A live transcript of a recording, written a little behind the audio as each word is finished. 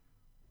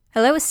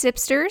Hello,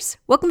 Sipsters.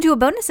 Welcome to a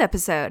bonus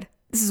episode.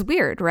 This is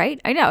weird, right?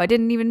 I know, I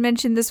didn't even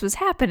mention this was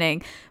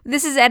happening.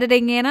 This is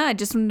Editing Anna. I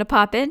just wanted to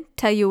pop in,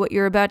 tell you what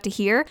you're about to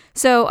hear.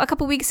 So, a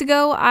couple weeks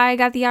ago, I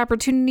got the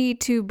opportunity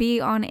to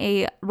be on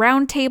a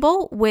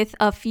roundtable with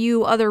a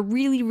few other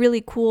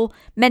really cool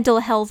mental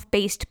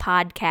health-based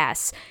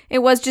podcasts. It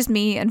was just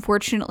me.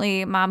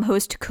 Unfortunately, mom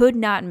host could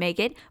not make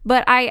it,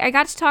 but I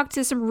got to talk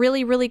to some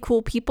really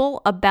cool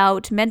people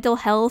about mental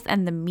health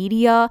and the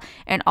media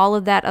and all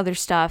of that other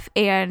stuff.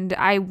 And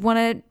I want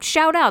to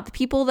shout out the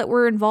people that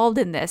were involved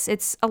in this.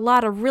 It's a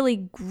lot of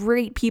really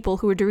great people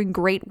who are doing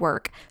great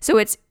work. So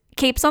it's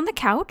Capes on the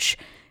Couch,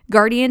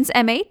 Guardians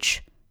MH,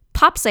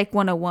 Pop Psych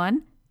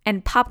 101,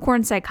 and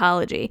Popcorn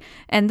Psychology.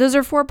 And those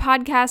are 4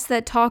 podcasts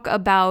that talk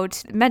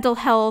about mental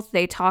health,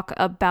 they talk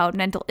about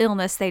mental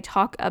illness, they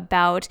talk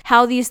about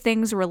how these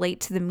things relate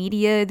to the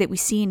media that we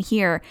see and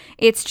hear.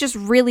 It's just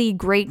really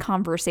great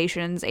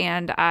conversations,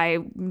 and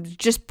I'm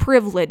just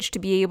privileged to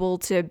be able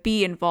to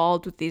be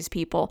involved with these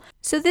people.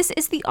 So this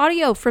is the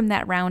audio from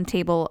that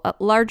roundtable,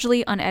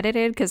 largely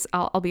unedited, because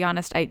I'll be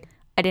honest, I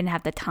didn't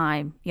have the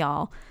time,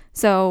 y'all.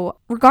 So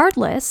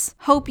regardless,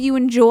 hope you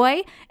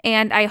enjoy,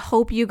 and I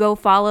hope you go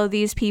follow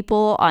these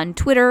people on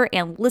Twitter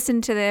and listen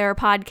to their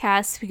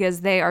podcasts because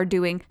they are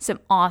doing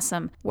some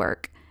awesome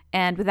work.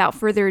 And without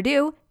further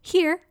ado,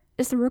 here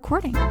is the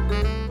recording.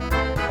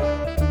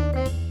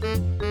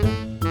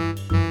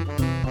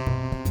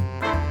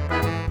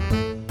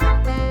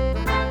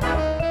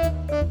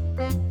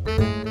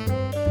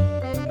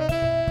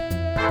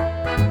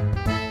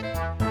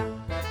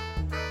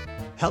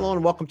 Hello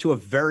and welcome to a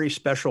very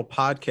special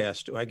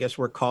podcast. I guess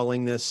we're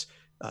calling this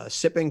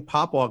Sipping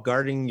Pop while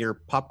Guarding Your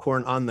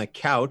Popcorn on the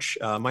Couch.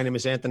 My name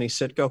is Anthony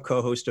Sitko,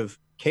 co-host of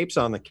Capes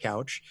on the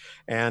Couch,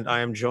 and I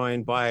am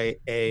joined by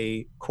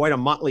quite a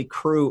motley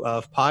crew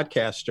of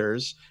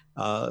podcasters,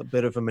 a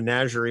bit of a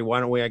menagerie. Why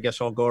don't we, I guess,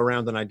 all go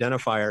around and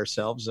identify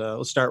ourselves.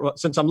 We'll start,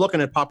 since I'm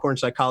looking at Popcorn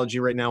Psychology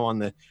right now on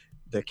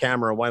the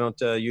camera, why don't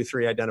you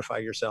 3 identify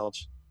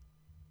yourselves?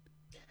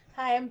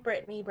 Hi, I'm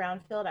Brittany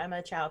Brownfield. I'm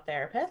a child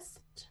therapist.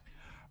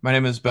 My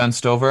name is Ben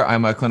Stover.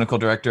 I'm a clinical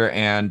director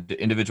and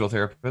individual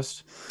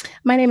therapist.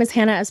 My name is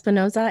Hannah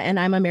Espinoza, and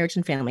I'm a marriage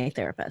and family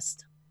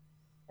therapist.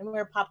 And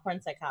we're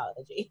Popcorn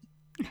Psychology.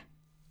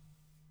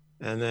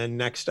 And then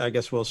next, I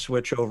guess we'll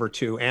switch over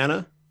to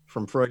Anna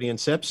from Freudian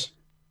Sips.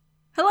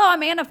 Hello,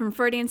 I'm Anna from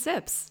Freudian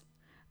Sips.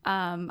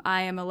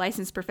 I am a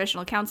licensed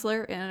professional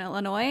counselor in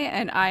Illinois,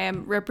 and I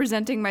am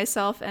representing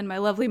myself and my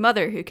lovely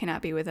mother who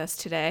cannot be with us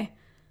today.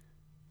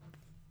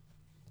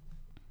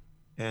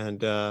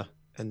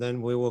 And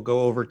then we will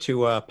go over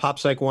to Pop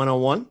Psych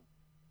 101.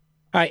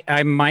 Hi,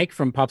 I'm Mike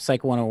from Pop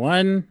Psych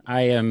 101.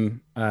 I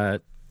am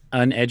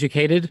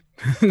uneducated.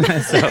 Me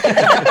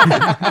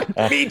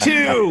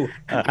too.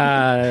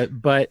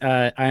 But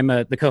I'm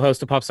the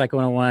co-host of Pop Psych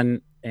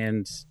 101,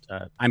 and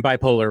I'm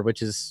bipolar,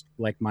 which is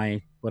like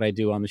what I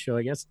do on the show,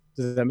 I guess.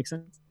 Does that make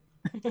sense?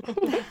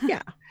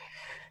 Yeah.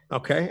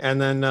 Okay,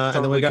 and then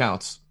Totally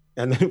counts.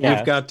 And then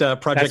we've got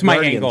Project That's my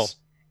Guardians. angle.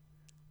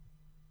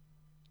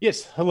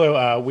 Yes,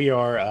 hello. We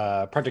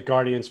are Project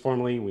Guardians,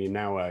 formerly. We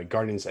now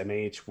Guardians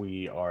MH.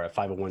 We are a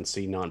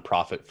 501c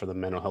nonprofit for the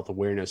mental health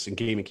awareness and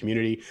gaming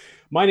community.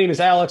 My name is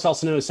Alex,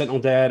 also known as Sentinel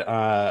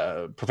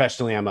Dad.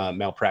 Professionally, I'm a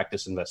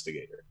malpractice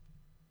investigator.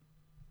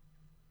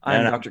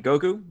 I'm Dr.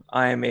 Goku.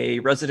 I'm a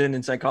resident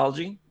in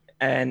psychology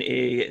and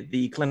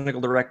the clinical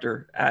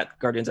director at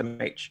Guardians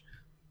MH.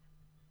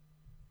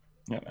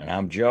 And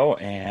I'm Joe,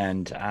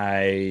 and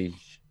I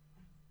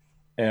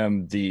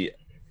am the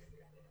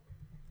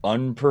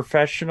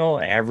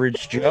unprofessional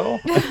average Joe.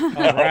 All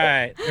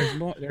right,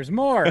 there's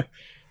more.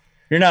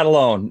 You're not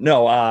alone.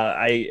 No,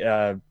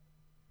 I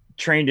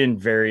trained in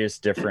various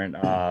different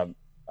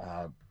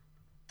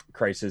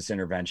crisis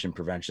intervention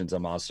preventions.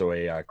 I'm also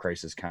a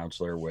crisis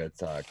counselor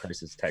with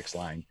Crisis Text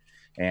Line,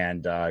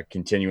 and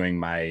continuing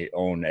my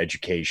own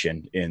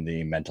education in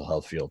the mental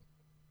health field.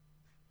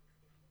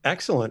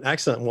 Excellent.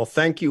 Well,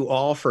 thank you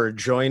all for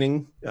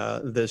joining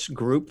this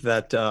group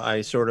that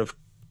I sort of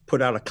put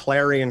out a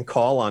clarion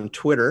call on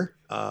Twitter.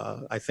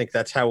 I think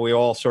that's how we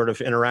all sort of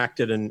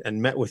interacted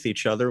and met with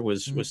each other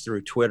was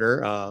through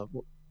Twitter.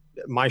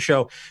 My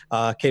show,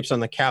 Capes on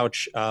the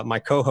Couch, my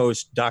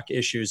co-host, Doc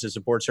Issues, is a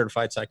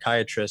board-certified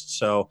psychiatrist.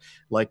 So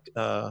like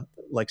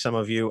some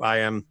of you, I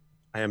am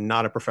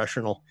not a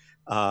professional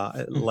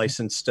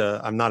licensed.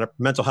 I'm not a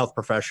mental health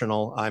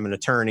professional. I'm an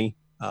attorney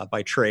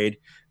by trade,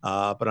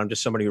 but I'm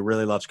just somebody who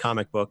really loves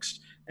comic books.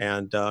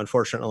 And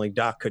unfortunately,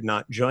 Doc could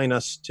not join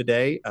us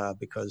today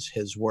because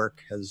his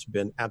work has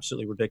been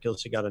absolutely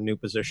ridiculous. He got a new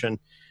position,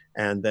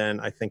 and then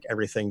I think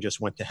everything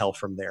just went to hell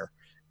from there.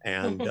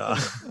 And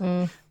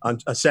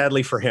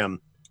sadly for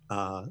him,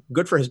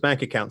 good for his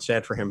bank account,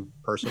 sad for him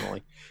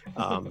personally.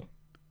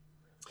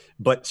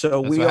 But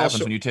so That's what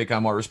happens when you take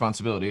on more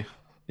responsibility.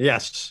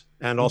 Yes.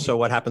 And also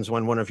what happens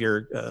when one of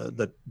your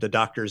the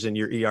doctors in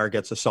your ER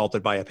gets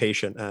assaulted by a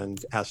patient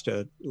and has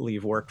to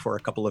leave work for a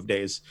couple of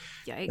days.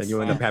 Yikes. And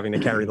you end up having to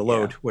carry the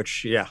load,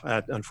 which,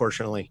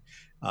 unfortunately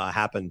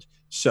happened.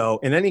 So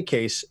in any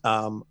case,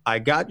 I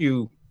got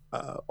you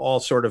all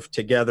sort of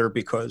together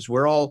because we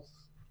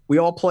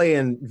all play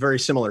in very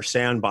similar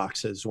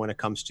sandboxes when it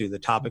comes to the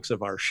topics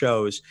of our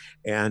shows.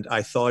 And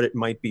I thought it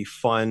might be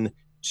fun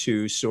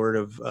to sort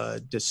of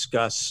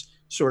discuss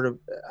sort of,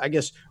 I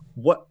guess,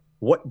 what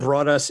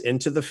brought us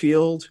into the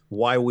field,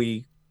 why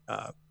we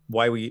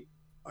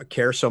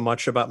care so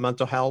much about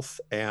mental health,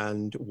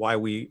 and why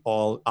we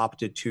all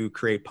opted to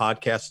create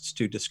podcasts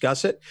to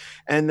discuss it.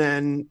 And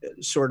then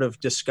sort of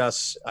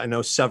discuss, I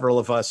know several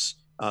of us,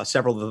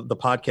 several of the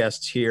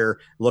podcasts here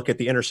look at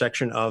the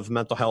intersection of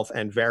mental health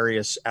and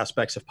various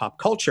aspects of pop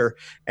culture.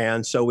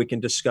 And so we can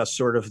discuss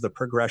sort of the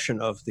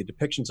progression of the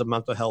depictions of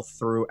mental health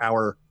through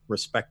our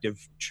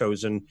respective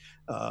chosen,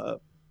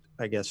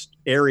 I guess,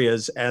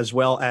 areas, as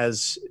well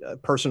as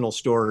personal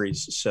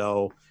stories.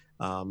 So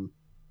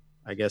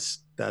I guess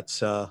that's,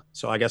 so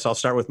I guess I'll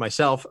start with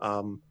myself.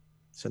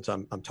 Since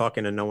I'm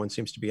talking and no one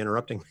seems to be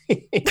interrupting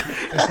me.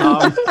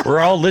 We're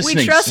all listening.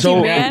 We trust so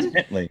you, man.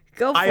 intently.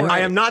 Go for it. I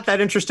am not that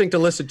interesting to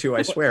listen to,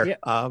 I swear.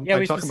 Yeah,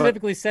 we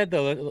specifically said,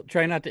 though,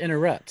 try not to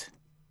interrupt.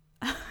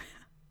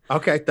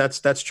 Okay,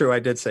 that's true. I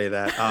did say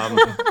that.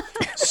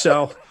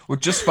 So we're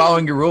just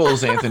following your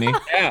rules, Anthony.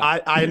 Yeah.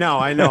 I know.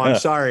 I'm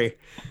sorry.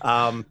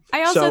 I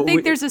also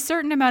think there's a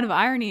certain amount of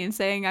irony in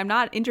saying I'm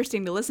not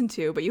interesting to listen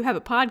to, but you have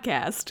a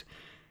podcast.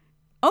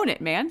 Own it,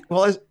 man.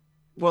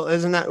 Well,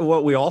 isn't that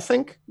what we all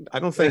think? I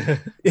don't think.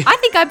 I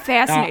think I'm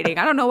fascinating.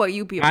 I don't know what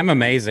you people. I'm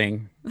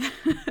amazing. Wow.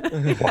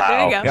 There you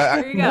go.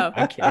 There you go.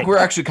 Okay. We're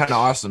actually kind of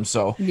awesome.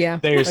 So Yeah.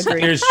 There's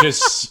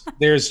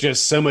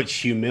just so much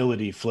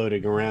humility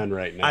floating around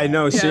right now. I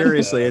know,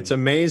 seriously, it's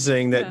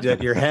amazing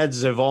that your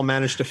heads have all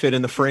managed to fit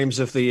in the frames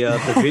of the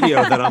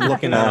video that I'm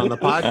looking at on the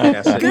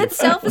podcast. Good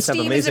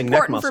self-esteem is amazing neck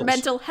important for muscles.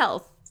 mental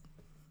health.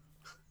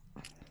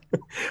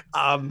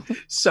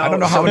 So I don't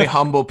know how many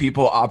humble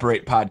people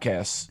operate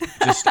podcasts,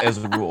 just as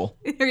a rule.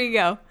 There you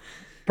go.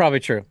 Probably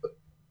true.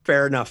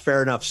 Fair enough.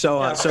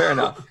 So, Fair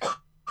enough.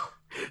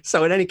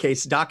 So in any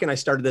case, Doc and I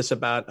started this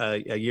about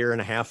a year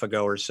and a half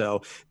ago or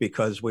so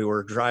because we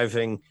were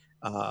driving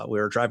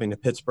to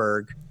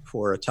Pittsburgh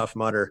for a Tough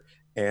Mudder,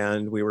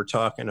 and we were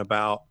talking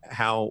about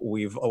how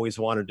we've always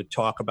wanted to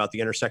talk about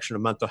the intersection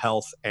of mental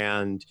health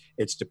and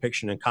its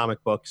depiction in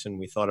comic books. And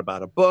we thought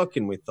about a book,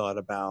 and we thought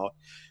about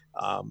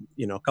a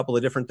couple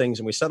of different things,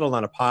 and we settled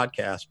on a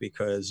podcast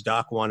because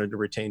Doc wanted to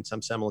retain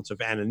some semblance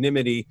of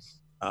anonymity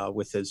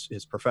with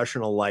his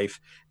professional life,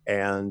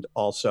 and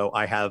also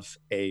I have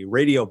a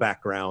radio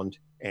background,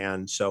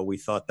 and so we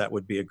thought that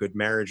would be a good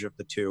marriage of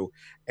the two,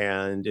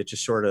 and it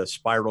just sort of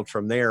spiraled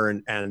from there.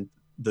 And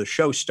the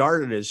show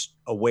started as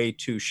a way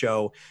to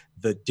show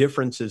the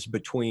differences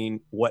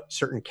between what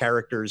certain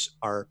characters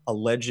are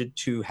alleged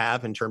to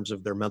have in terms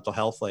of their mental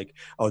health, like,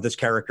 oh, this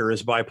character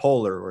is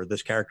bipolar or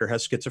this character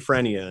has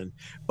schizophrenia,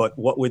 but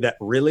what would that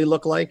really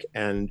look like?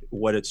 And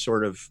what it's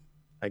sort of,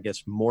 I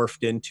guess,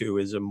 morphed into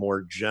is a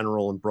more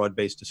general and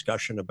broad-based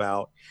discussion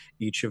about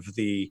each of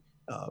the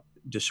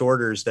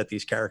disorders that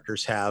these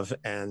characters have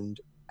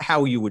and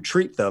how you would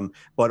treat them,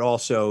 but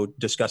also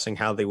discussing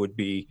how they would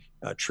be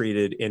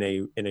treated in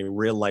a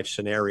real life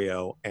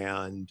scenario,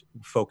 and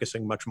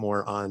focusing much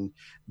more on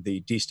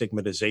the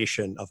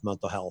destigmatization of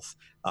mental health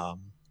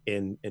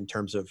in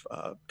terms of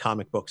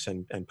comic books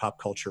and pop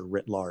culture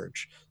writ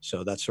large.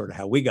 So that's sort of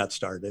how we got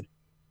started.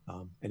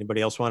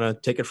 Anybody else want to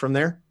take it from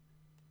there?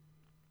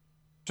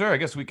 Sure, I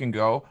guess we can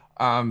go.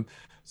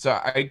 So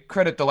I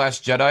credit The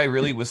Last Jedi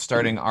really with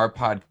starting our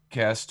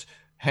podcast.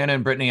 Hannah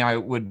and Brittany, I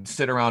would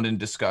sit around and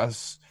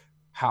discuss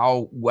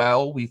how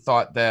well we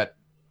thought that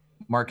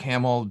Mark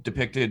Hamill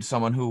depicted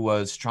someone who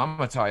was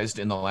traumatized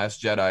in The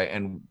Last Jedi,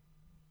 and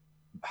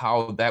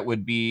how that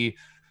would be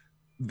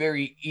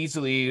very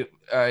easily,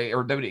 my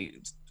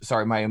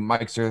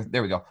mics are,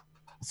 there we go.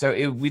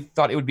 So we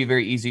thought it would be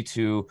very easy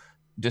to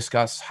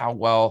discuss how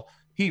well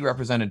he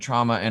represented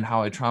trauma and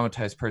how a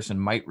traumatized person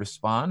might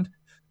respond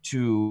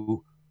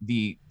to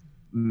the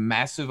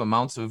massive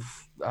amounts of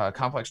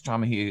complex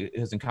trauma he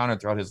has encountered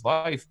throughout his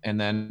life. And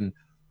then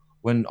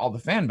when all the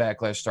fan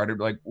backlash started,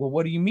 like, well,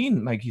 what do you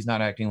mean? Like, he's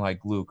not acting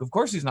like Luke? Of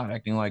course he's not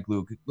acting like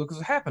Luke. Look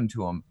what's happened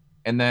to him.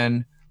 And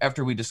then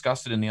after we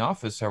discussed it in the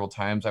office several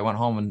times, I went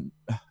home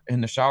and in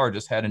the shower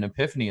just had an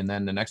epiphany. And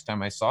then the next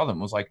time I saw them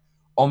was like,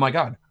 oh my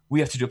God, we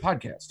have to do a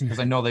podcast, because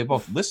I know they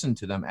both listened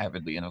to them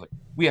avidly. And I was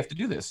like, we have to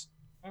do this.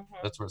 Mm-hmm.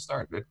 That's where it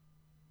started.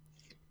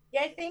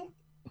 Yeah,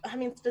 I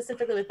mean,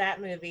 specifically with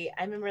that movie,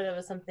 I remember there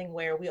was something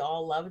where we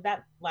all loved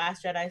that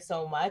Last Jedi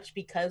so much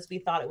because we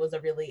thought it was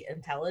a really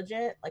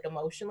intelligent, like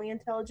emotionally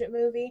intelligent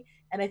movie.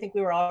 And I think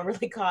we were all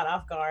really caught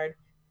off guard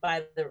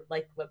by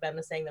like what Ben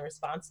was saying, the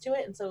response to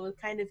it. And so it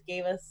kind of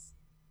gave us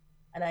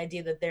an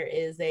idea that there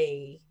is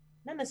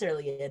not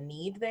necessarily a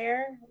need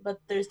there, but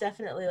there's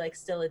definitely like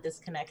still a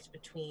disconnect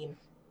between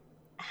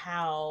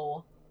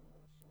how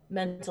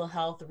mental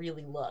health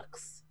really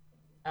looks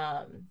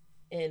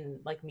in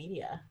like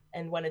media,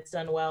 and when it's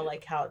done well,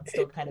 like how it's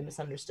still kind of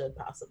misunderstood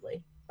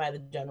possibly by the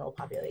general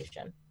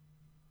population.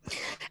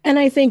 And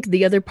I think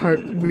the other part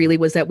really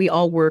was that we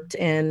all worked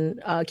in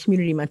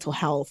community mental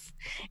health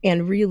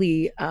and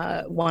really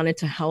wanted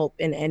to help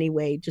in any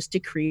way just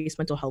decrease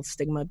mental health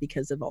stigma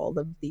because of all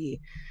the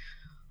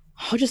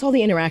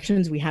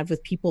interactions we had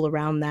with people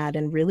around that,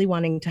 and really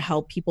wanting to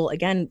help people.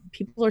 Again,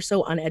 people are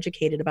so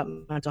uneducated about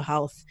mental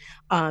health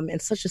in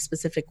such a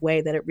specific way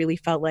that it really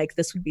felt like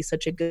this would be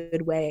such a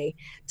good way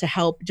to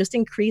help just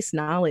increase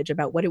knowledge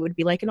about what it would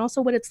be like and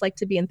also what it's like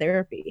to be in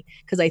therapy.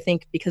 Because I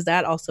think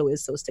that also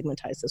is so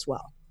stigmatized as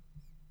well.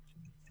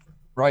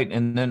 Right.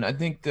 And then I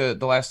think the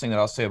last thing that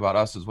I'll say about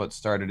us is what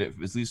started it,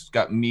 at least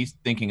got me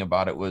thinking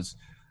about it, was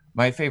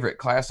my favorite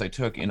class I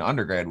took in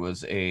undergrad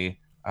was a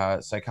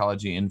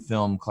psychology and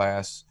film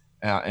class,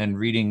 and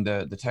reading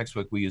the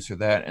textbook we use for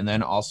that. And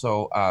then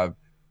also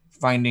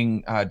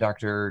finding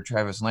Dr.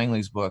 Travis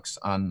Langley's books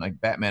on like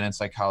Batman and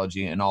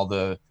psychology and all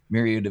the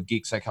myriad of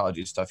geek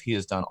psychology stuff he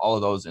has done. All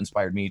of those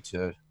inspired me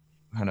to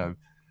kind of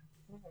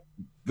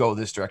go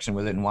this direction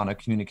with it and want to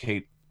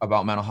communicate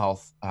about mental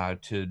health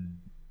to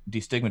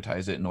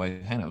destigmatize it in the way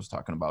Hannah was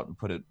talking about and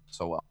put it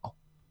so well.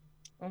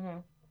 Mm-hmm.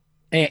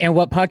 And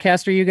what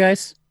podcast are you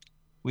guys?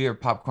 We are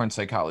Popcorn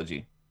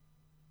Psychology.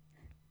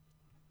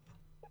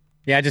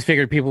 Yeah, I just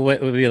figured people would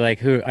be like,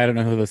 "Who? I don't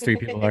know who those three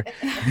people are."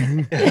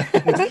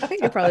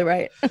 You're probably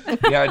right.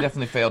 Yeah, I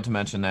definitely failed to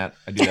mention that.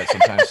 I do that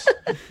sometimes.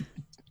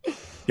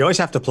 You always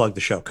have to plug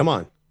the show. Come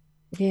on.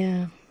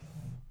 Yeah.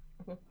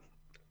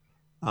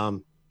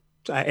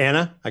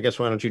 Anna, I guess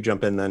why don't you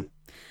jump in then?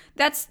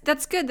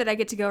 That's good that I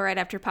get to go right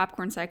after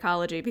Popcorn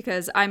Psychology,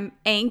 because I'm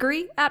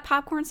angry at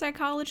Popcorn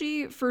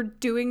Psychology for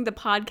doing the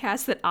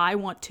podcast that I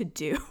want to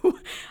do.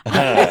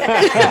 I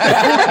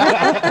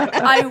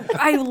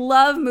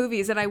love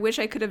movies, and I wish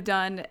I could have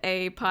done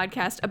a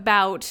podcast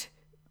about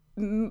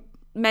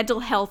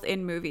mental health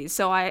in movies.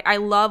 So I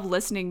love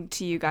listening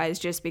to you guys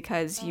just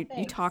because you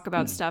talk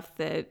about stuff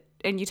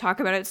and you talk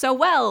about it so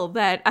well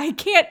that I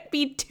can't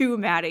be too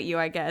mad at you,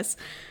 I guess.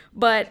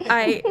 But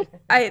I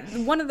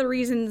one of the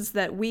reasons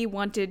that we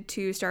wanted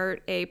to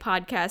start a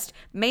podcast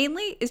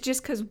mainly is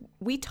just because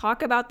we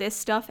talk about this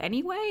stuff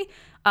anyway.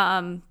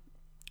 One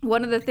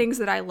of the things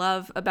that I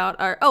love about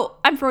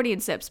I'm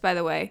Freudian Sips, by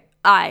the way.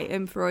 I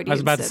am Freudian Sips. I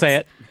was about to say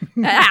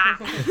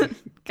it.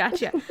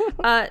 Gotcha.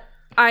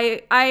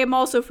 I am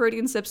also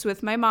Freudian Sips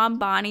with my mom,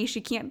 Bonnie.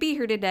 She can't be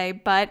here today,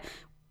 but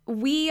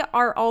we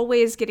are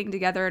always getting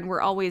together and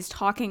we're always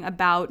talking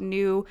about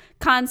new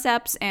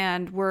concepts,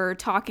 and we're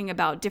talking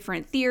about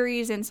different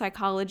theories in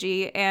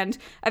psychology. And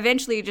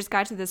eventually it just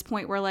got to this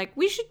point where like,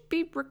 we should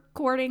be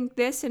recording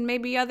this and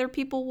maybe other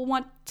people will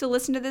want to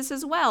listen to this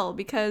as well,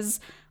 because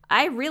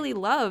I really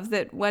love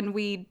that when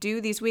we do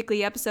these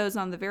weekly episodes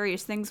on the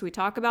various things we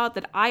talk about,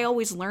 that I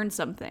always learn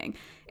something.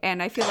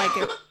 And I feel like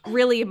a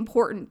really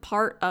important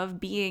part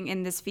of being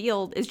in this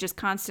field is just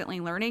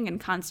constantly learning and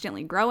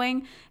constantly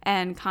growing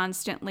and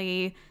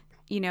constantly,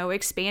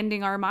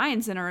 expanding our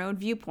minds and our own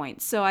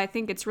viewpoints. So I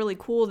think it's really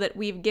cool that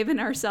we've given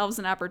ourselves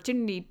an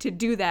opportunity to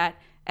do that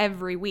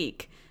every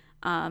week.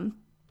 And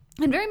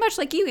very much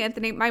like you,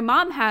 Anthony, my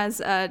mom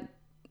has a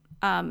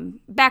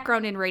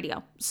background in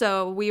radio.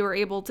 So we were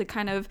able to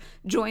kind of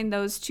join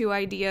those two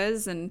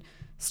ideas and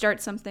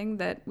start something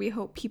that we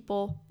hope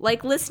people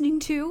like listening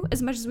to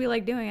as much as we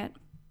like doing it.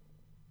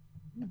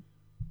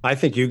 I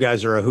think you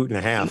guys are a hoot and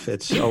a half.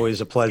 It's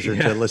always a pleasure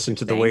to listen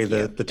to the way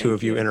the two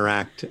of you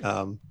interact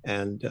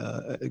and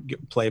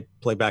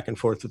play back and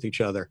forth with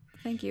each other.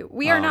 Thank you.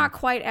 We are not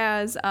quite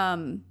as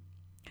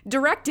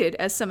directed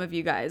as some of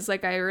you guys.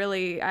 Like I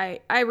really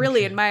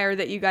admire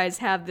that you guys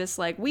have this,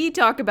 like, we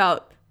talk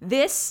about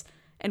this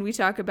and we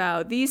talk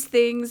about these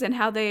things and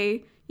how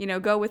they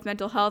go with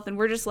mental health, and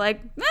we're just like,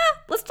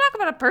 let's talk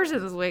about a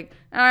person this week.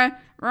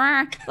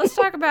 Let's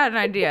talk about an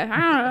idea.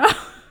 I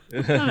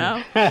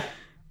don't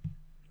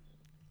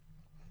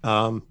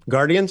know.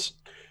 Guardians?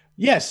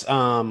 Yes.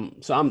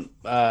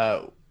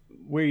 So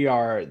we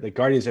are the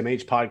Guardians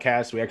MH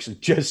podcast. We actually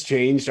just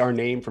changed our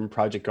name from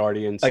Project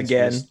Guardians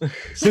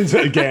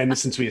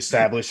since we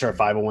established our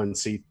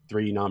 501c3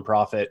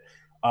 nonprofit.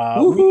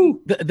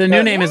 The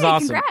new name is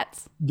awesome.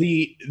 Congrats.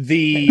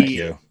 Thank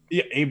you.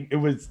 Yeah,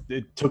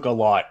 it took a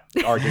lot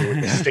arguing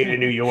with the state of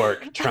New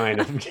York trying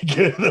to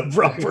get the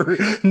proper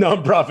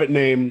nonprofit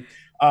name.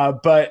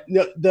 But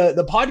no,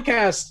 the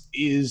podcast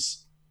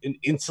is an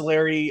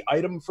ancillary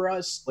item for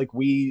us. Like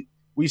we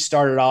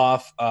started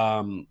off,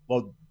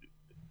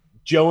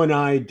 Joe and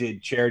I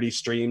did charity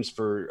streams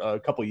for a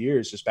couple of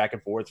years, just back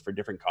and forth for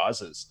different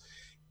causes.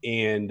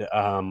 And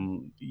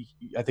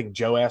I think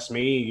Joe asked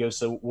me, he goes,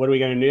 so what are we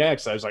going to do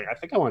next? I was like, I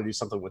think I want to do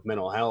something with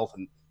mental health.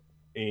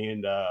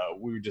 And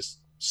we were just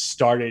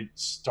started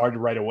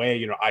right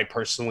away. I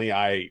personally,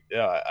 I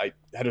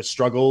had a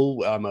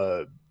struggle. I'm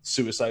a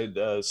suicide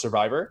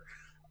survivor.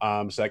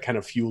 So that kind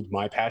of fueled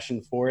my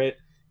passion for it.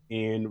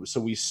 And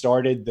so we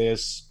started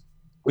this,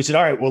 we said,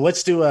 all right, well,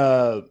 let's do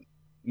a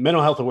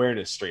mental health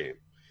awareness stream.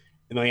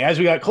 And like, as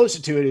we got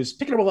closer to it, it was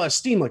picking up a lot of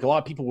steam. Like a lot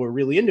of people were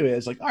really into it.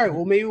 It's like, all right,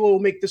 well, maybe we'll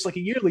make this like a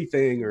yearly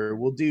thing, or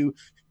we'll do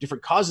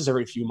different causes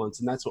every few months.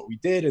 And that's what we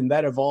did. And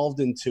that evolved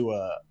into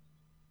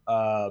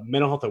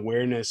mental health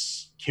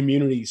awareness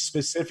community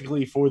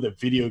specifically for the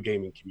video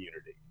gaming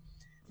community.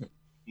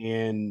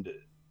 And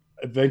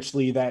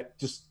eventually that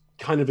just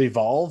kind of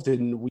evolved,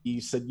 and we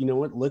said, you know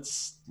what,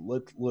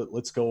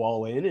 let's go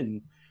all in.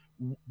 And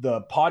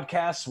the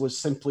podcast was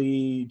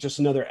simply just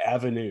another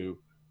avenue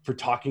for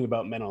talking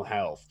about mental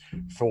health,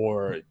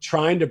 for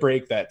trying to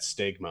break that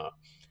stigma.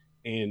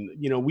 And,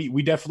 you know,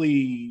 we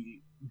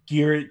definitely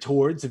gear it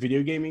towards the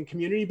video gaming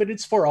community, but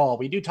it's for all.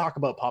 We do talk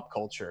about pop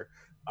culture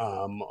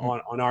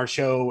on our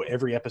show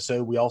every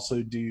episode. We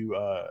also do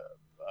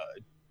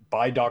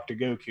by Dr.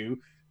 Goku,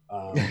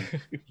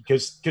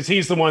 because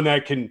he's the one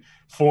that can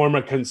form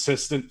a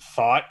consistent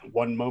thought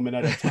one moment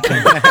at a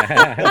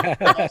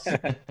time.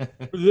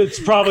 That's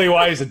probably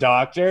why he's a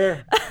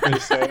doctor.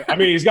 I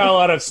mean, he's got a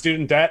lot of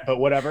student debt, but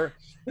whatever.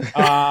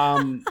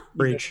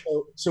 Breach.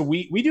 So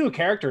we do a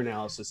character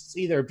analysis. It's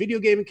either a video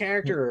gaming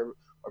character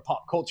or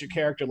pop culture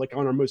character. Like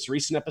on our most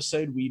recent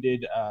episode, we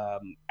did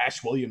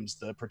Ash Williams,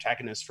 the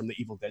protagonist from the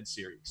Evil Dead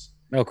series.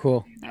 Oh,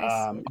 cool. Dr.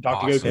 Awesome.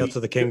 Goku. Hail to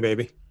the king,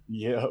 baby.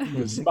 Yeah,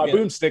 this is my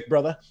boomstick,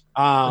 brother.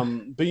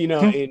 But you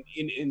know,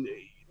 in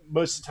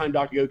most of the time,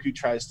 Dr. Goku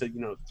tries to, you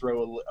know,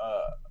 throw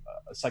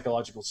a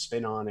psychological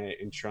spin on it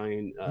and try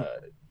and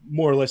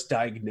more or less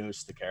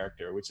diagnose the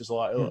character, which is a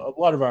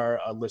lot of our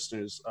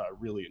listeners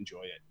really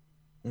enjoy it.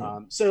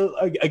 So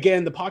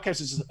again, the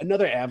podcast is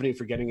another avenue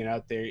for getting it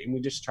out there, and we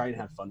just try and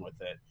have fun with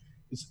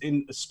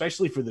it.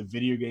 Especially for the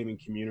video gaming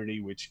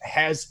community, which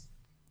has,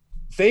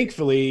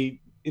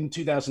 thankfully, in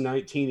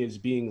 2019 is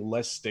being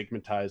less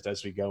stigmatized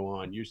as we go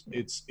on.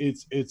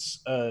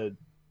 It's a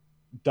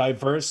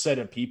diverse set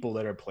of people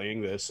that are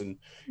playing this, and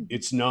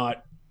it's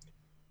not,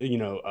 you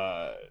know,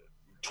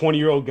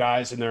 20-year-old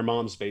guys in their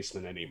mom's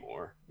basement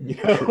anymore. You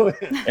know?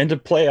 And to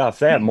play off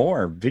that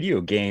more,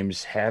 video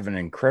games have an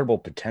incredible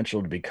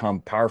potential to become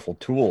powerful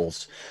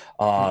tools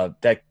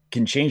that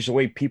can change the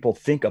way people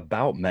think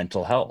about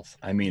mental health.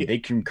 I mean, they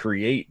can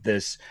create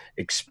this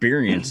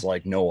experience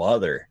like no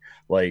other.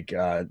 Like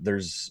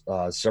there's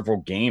several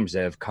games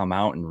that have come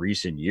out in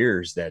recent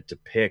years that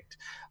depict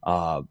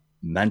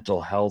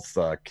mental health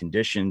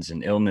conditions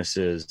and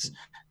illnesses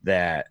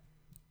that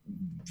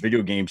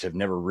video games have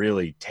never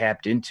really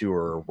tapped into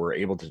or were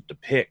able to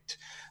depict.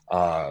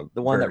 The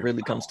one that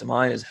really comes to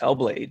mind is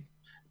Hellblade.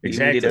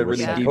 Exactly. You need to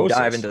really deep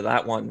dive into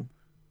that one.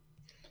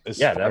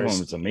 That one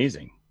was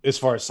amazing. As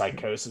far as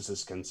Psychosis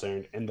is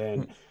concerned. And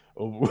then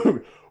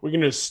we're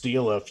going to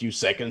steal a few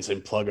seconds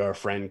and plug our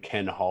friend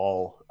Ken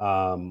Hall.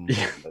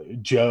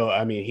 Joe,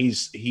 I mean,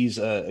 he's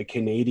a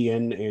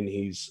Canadian, and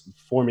he's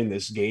forming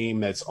this game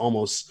that's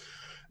almost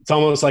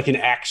like an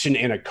action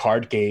and a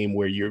card game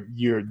where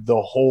you're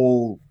the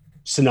whole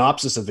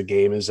synopsis of the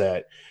game is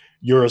that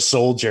you're a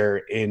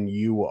soldier and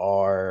you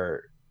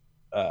are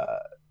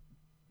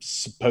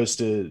supposed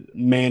to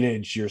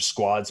manage your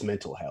squad's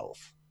mental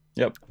health.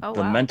 Yep. Oh,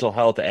 the wow. mental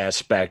health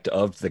aspect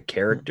of the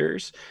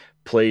characters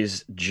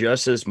plays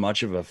just as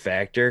much of a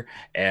factor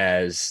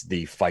as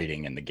the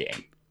fighting in the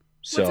game.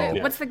 So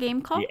What's the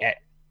game called?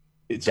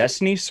 It's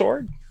Destiny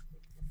Sword.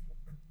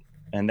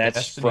 And that's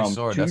Destiny from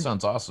Sword. That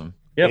sounds awesome.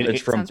 Yep, It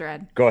it's from. Sounds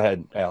rad. Go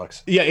ahead,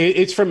 Alex. Yeah,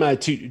 it's from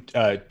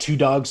Two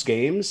Dogs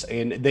Games,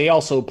 and they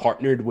also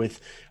partnered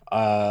with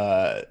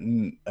a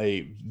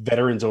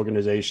veterans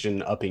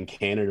organization up in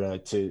Canada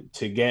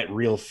to get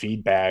real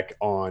feedback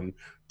on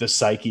the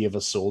psyche of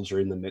a soldier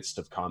in the midst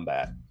of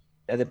combat.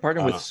 Yeah, they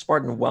partnered with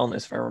Spartan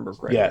Wellness, if I remember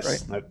correctly.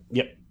 Yes, right?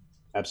 Yep,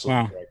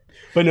 absolutely Wow. correct.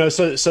 But no,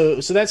 so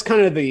that's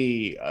kind of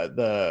the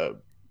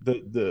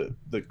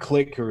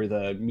click or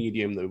the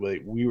medium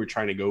that we were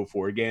trying to go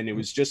for. Again, it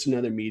was just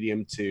another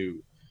medium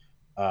to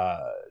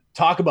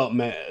talk about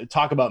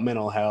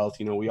mental health.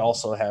 You know, we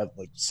also have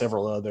like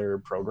several other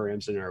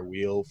programs in our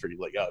wheel for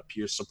like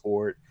peer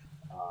support,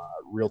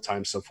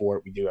 real-time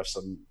support. We do have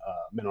some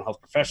mental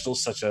health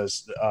professionals such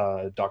as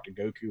Dr.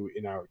 Goku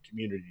in our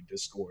community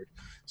Discord.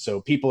 So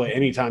people at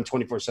any time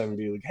 24/7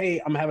 be like, hey,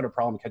 I'm having a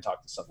problem, can I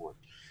talk to someone?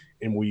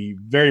 And we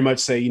very much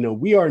say, you know,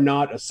 we are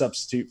not a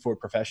substitute for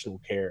professional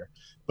care.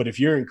 But if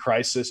you're in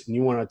crisis and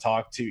you want to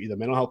talk to either a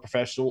mental health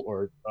professional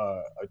or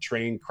a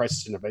trained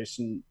crisis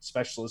intervention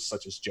specialist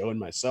such as Joe and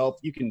myself,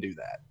 you can do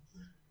that.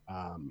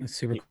 That's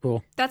super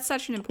cool. That's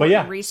such an important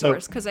yeah,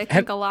 resource because I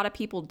think a lot of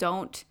people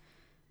don't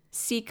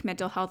seek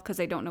mental health because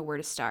they don't know where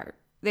to start.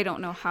 They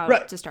don't know how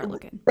to start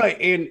looking. Right,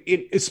 and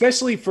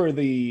especially for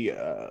the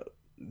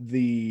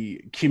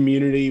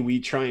community we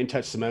try and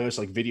touch the most,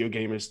 like video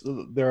gamers.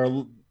 There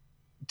are,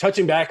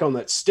 touching back on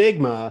that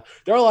stigma,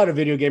 there are a lot of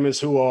video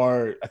gamers who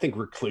are, I think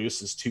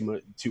recluse is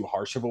too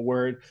harsh of a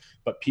word,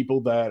 but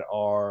people that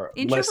are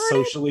less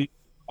socially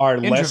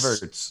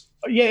Introverts.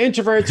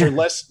 Introverts are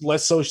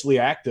less socially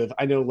active.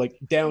 I know, like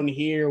down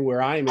here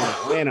where I'm in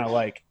Atlanta,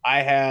 like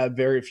I have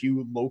very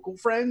few local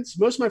friends.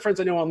 Most of my friends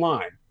I know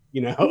online,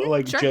 you know,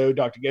 like sure. Joe,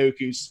 Dr.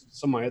 Goku,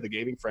 some of my other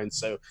gaming friends.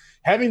 So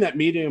having that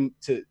medium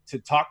to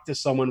talk to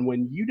someone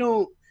when you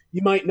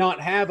might not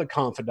have a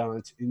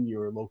confidant in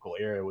your local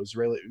area was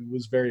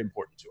very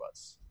important to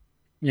us.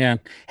 Yeah.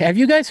 Have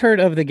you guys heard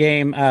of the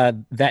game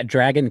That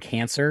Dragon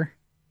Cancer?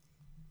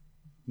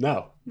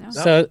 No. No.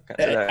 So, Can't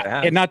say that I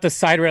have. and not to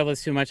side rail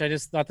this too much, I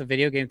just thought the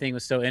video game thing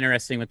was so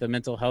interesting with the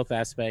mental health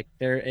aspect.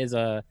 There is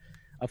a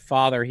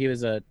father, he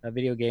was a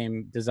video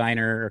game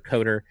designer or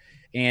coder,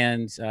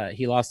 and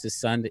he lost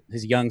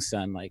his young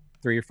son, like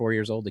 3 or 4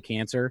 years old, to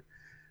cancer.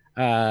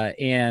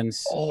 And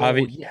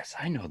yes,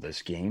 I know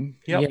this game.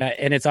 Yep. yeah,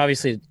 and it's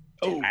obviously,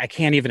 I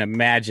can't even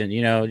imagine,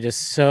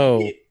 just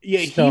so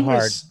he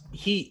hard.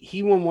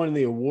 He won one of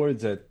the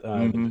awards at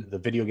the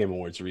Video Game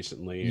Awards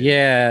recently.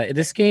 Yeah,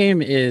 this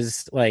game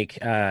is like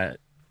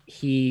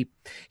he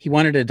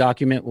wanted to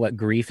document what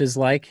grief is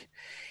like,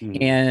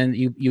 and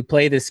you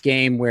play this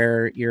game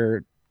where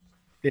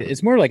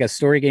it's more like a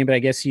story game, but I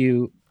guess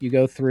you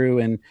go through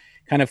and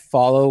kind of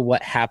follow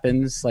what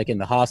happens like in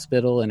the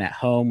hospital and at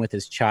home with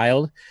his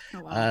child.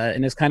 Oh, wow.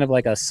 And it's kind of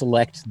like a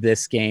select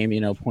this game,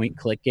 point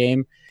click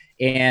game.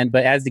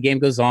 But as the game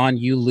goes on,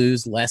 you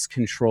lose less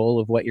control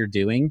of what you're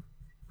doing.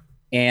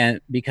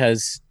 And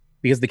because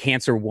the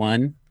cancer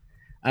won,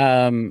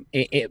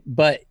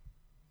 but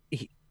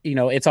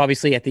it's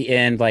obviously at the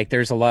end, like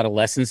there's a lot of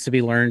lessons to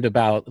be learned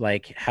about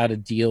like how to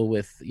deal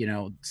with,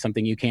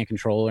 something you can't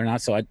control or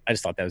not. So I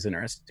just thought that was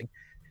interesting.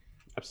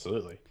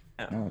 Absolutely.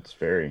 No, it's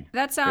very.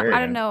 That's very I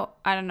don't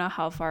know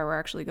how far we're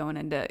actually going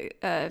into.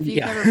 If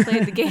you've never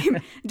played the game,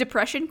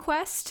 Depression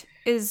Quest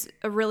is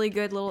a really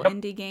good little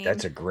indie game.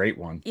 That's a great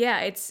one.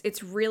 Yeah,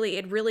 it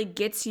really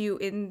gets you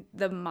in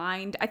the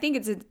mind. I think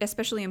it's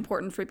especially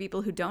important for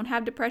people who don't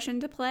have depression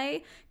to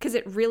play, because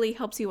it really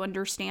helps you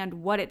understand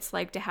what it's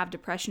like to have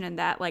depression, and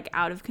that like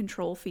out of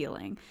control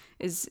feeling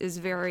is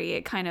very,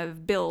 it kind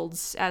of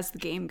builds as the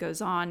game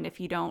goes on. If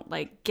you don't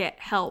like get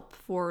help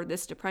for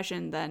this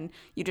depression, then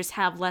you just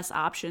have less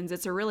options.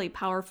 It's a really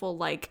powerful,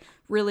 like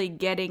really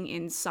getting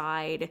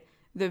inside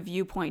the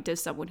viewpoint of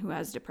someone who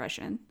has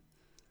depression.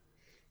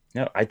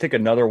 No, I think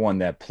another one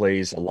that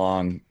plays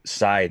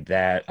alongside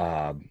that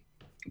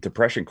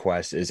Depression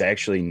Quest is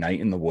actually Night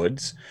in the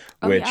Woods,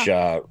 which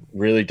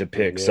really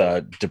depicts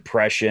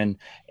depression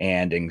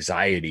and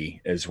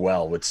anxiety as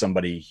well, with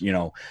somebody,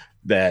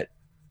 that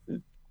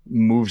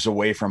moves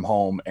away from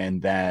home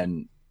and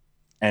then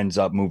ends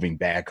up moving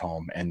back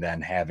home and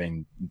then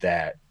having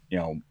that,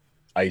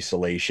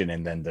 isolation,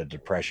 and then the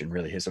depression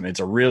really hits them. It's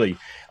a really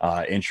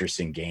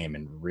interesting game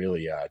and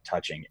really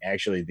touching.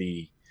 Actually,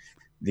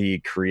 the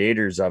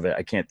creators of it,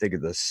 I can't think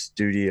of the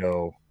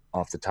studio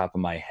off the top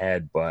of my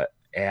head, but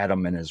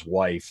Adam and his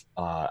wife,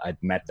 I'd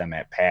met them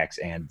at PAX,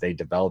 and they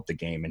developed the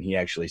game, and he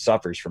actually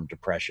suffers from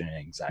depression and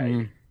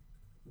anxiety.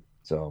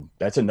 So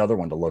that's another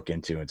one to look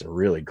into. It's a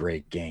really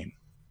great game.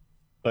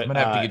 But I'm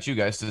gonna have to get you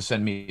guys to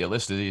send me a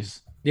list of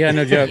these. Yeah,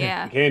 no joke.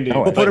 Yeah. Can do.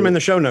 We'll put them in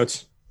the show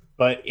notes.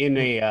 But in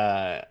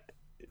a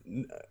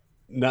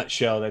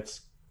nutshell,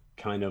 that's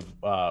kind of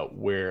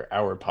where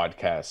our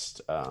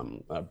podcast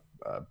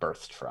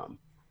birthed from.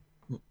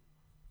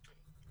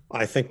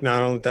 I think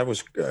not only that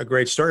was a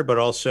great story, but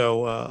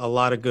also a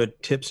lot of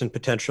good tips and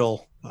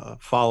potential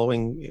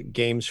following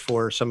games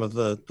for some of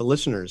the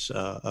listeners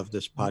of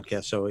this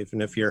podcast. So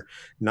even if you're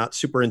not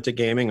super into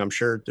gaming, I'm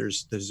sure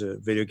there's a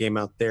video game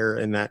out there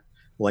in that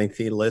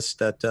lengthy list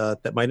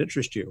that might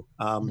interest you.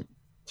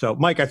 So,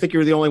 Mike, I think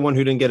you're the only one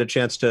who didn't get a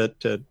chance to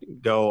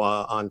go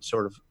on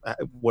sort of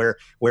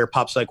where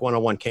Pop Psych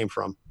 101 came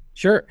from.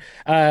 Sure.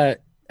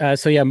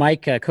 So yeah,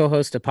 Mike,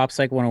 co-host of Pop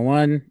Psych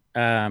 101.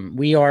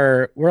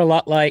 We're a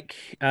lot like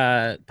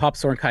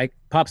Popcorn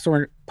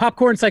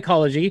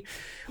Psychology,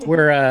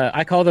 where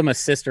I call them a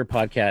sister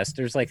podcast.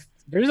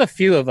 There's a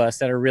few of us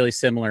that are really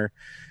similar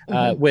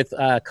with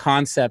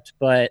concept,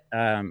 but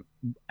I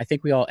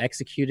think we all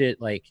execute it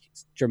like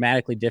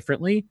dramatically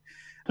differently.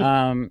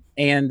 And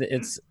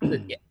it's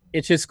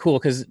just cool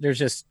because there's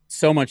just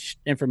so much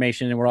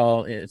information,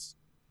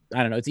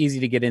 and it's easy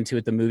to get into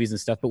with the movies and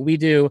stuff, but we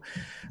do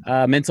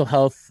mental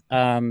health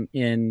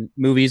in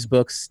movies,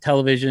 books,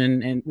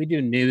 television, and we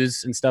do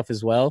news and stuff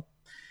as well.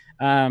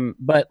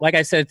 But like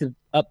I said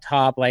up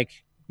top, like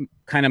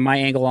kind of my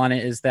angle on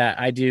it is that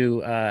I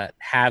do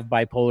have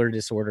bipolar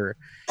disorder,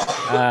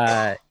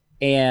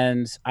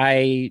 and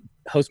I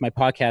host my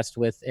podcast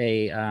with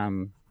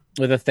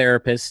a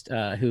therapist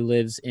who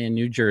lives in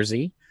New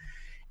Jersey.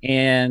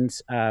 And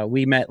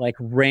we met like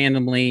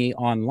randomly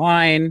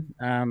online.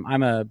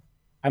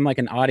 I'm like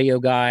an audio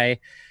guy,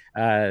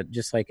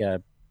 just like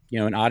an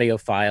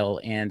audiophile,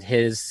 and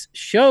his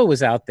show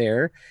was out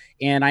there,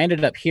 and I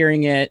ended up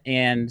hearing it,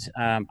 and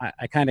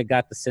I kind of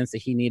got the sense that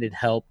he needed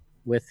help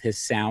with his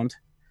sound,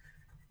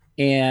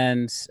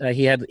 and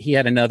he had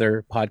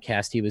another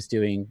podcast he was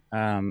doing,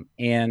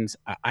 and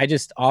I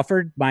just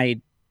offered my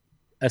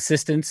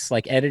assistance,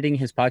 like editing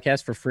his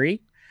podcast for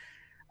free,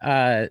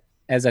 as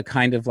a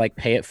kind of like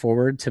pay it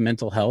forward to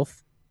mental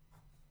health.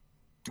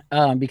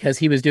 Because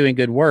he was doing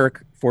good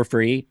work for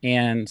free,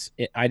 and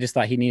I just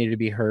thought he needed to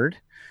be heard.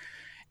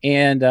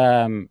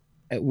 And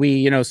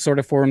we, sort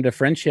of formed a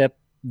friendship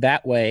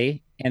that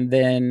way. And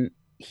then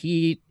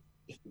he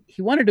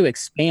wanted to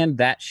expand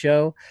that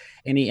show,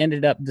 and he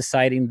ended up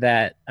deciding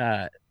that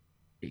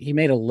he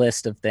made a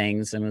list of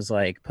things and was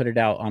like, put it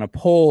out on a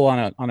poll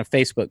on a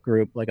Facebook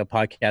group, like a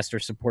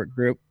podcaster support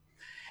group.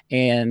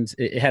 and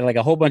it had like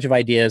a whole bunch of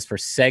ideas for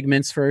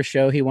segments for a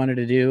show he wanted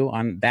to do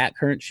on that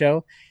current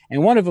show.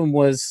 And one of them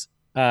was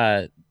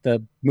the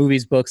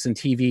movies, books, and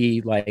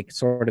TV like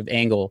sort of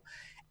angle.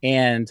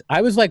 And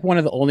I was like one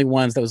of the only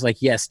ones that was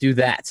like, yes, do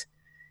that.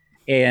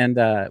 And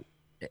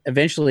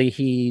eventually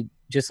he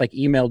just like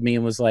emailed me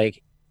and was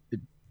like,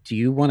 do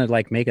you want to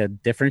like make a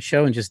different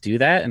show and just do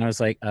that? And I was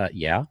like,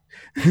 yeah,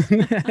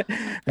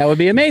 that would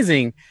be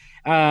amazing.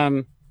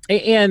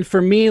 And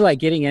for me, like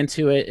getting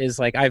into it is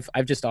like,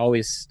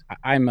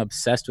 I'm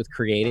obsessed with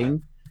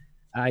creating.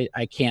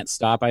 I can't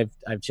stop. I've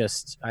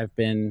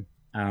been,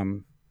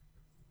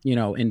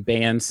 in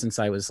bands since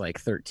I was like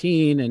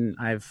 13, and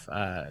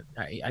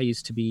I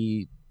used to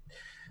be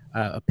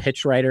a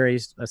pitch writer.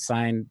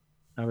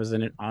 I was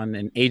on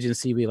an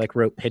agency. We like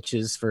wrote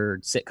pitches for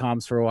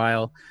sitcoms for a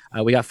while.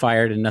 We got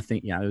fired and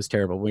nothing. Yeah, it was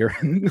terrible. We were,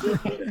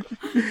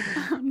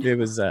 it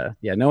was,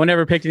 no one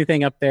ever picked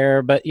anything up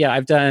there, but yeah,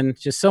 I've done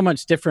just so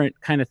much different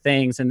kind of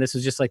things. And this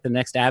was just like the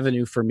next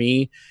avenue for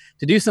me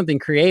to do something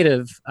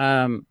creative.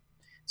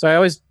 So I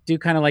always do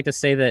kind of like to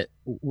say that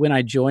when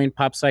I joined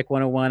Pop Psych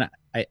 101,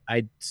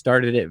 I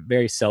started it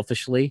very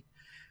selfishly.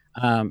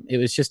 It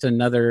was just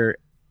another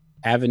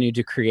avenue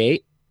to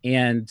create.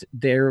 And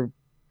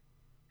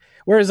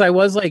whereas I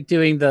was like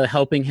doing the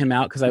helping him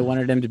out because I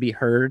wanted him to be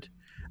heard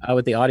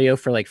with the audio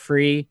for like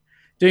free,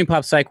 doing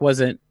Pop Psych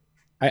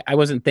I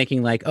wasn't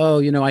thinking like,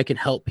 oh, I can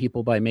help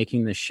people by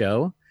making this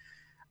show.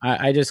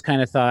 I just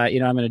kind of thought, I'm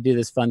going to do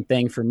this fun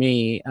thing for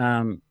me.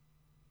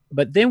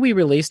 But then we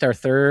released our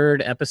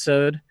third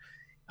episode.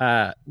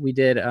 We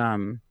did,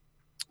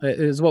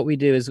 what we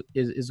do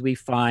is we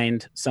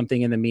find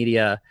something in the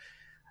media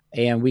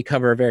and we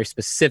cover a very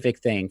specific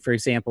thing. For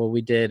example,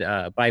 we did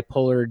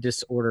bipolar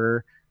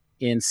disorder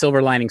in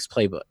Silver Linings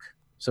Playbook.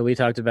 So we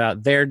talked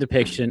about their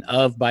depiction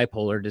of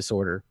bipolar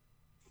disorder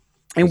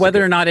and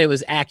whether or not it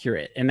was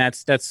accurate. And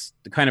that's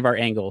kind of our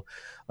angle.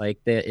 Like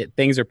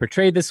things are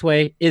portrayed this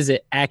way. Is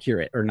it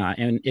accurate or not?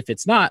 And if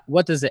it's not,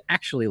 what does it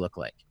actually look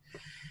like?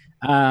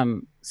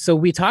 So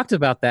we talked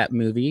about that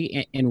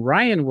movie, and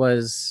Ryan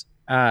was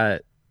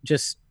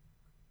just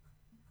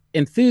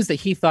enthused that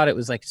he thought it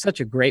was like such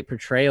a great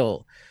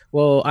portrayal.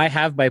 Well, I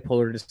have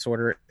bipolar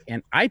disorder,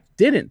 and I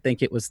didn't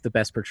think it was the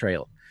best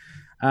portrayal.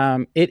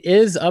 It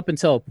is up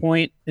until a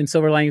point in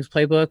Silver Linings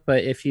Playbook,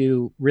 but if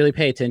you really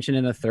pay attention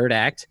in the third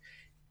act,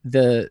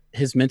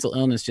 his mental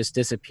illness just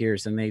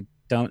disappears, and they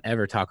don't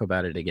ever talk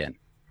about it again.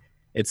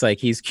 It's like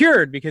he's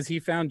cured because he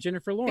found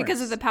Jennifer Lawrence.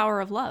 Because of the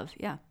power of love,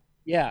 yeah.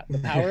 Yeah, the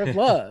power of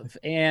love,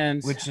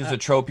 and which is a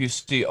trope you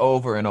see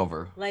over and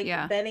over. Like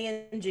Benny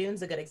and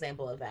June's a good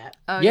example of that.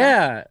 Oh,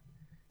 yeah.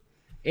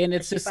 And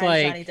it's just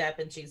like Johnny Depp,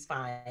 and she's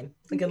fine.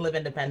 We can live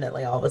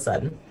independently all of a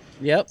sudden.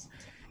 Yep.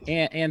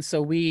 And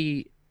so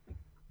we,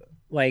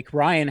 like,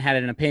 Ryan had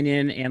an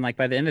opinion, and like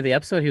by the end of the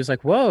episode, he was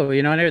like, "Whoa, I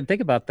didn't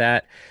think about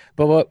that."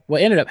 But what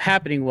ended up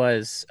happening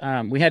was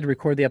we had to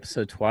record the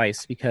episode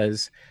twice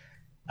because.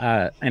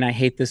 And I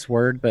hate this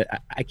word, but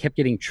I kept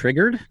getting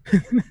triggered.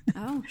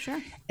 Oh, sure.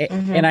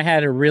 And I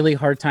had a really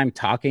hard time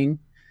talking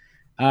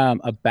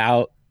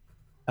about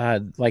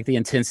like the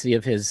intensity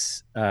of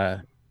his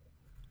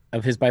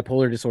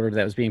bipolar disorder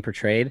that was being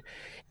portrayed.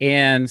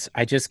 And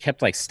I just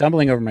kept like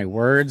stumbling over my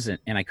words and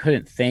I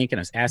couldn't think, and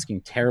I was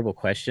asking terrible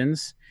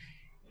questions.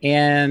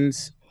 And,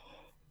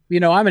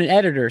 I'm an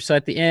editor. So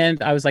at the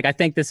end, I was like, I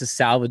think this is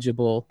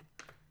salvageable.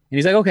 And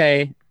he's like,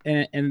 okay.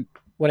 And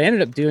what I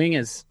ended up doing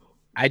is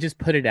I just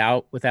put it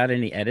out without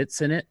any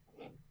edits in it,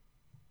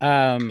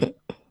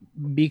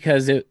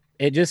 because it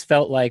just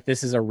felt like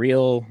this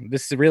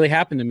really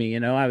happened to me.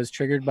 I was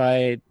triggered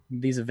by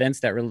these events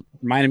that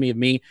reminded me of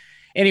me.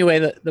 Anyway,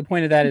 the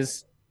point of that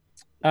is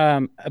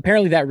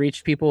apparently that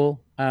reached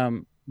people.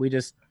 We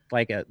just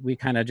we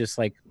kind of just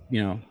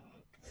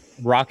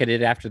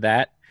rocketed after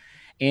that,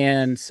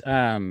 and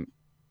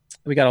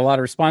we got a lot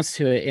of response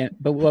to it.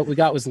 But what we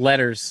got was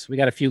letters. We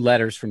got a few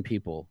letters from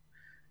people.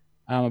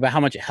 About how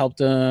much it helped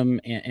them,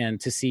 and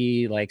to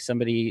see like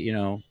somebody,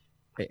 and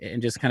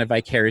just kind of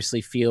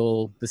vicariously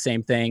feel the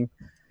same thing.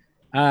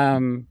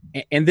 And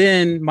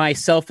then my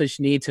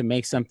selfish need to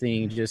make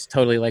something just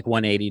totally like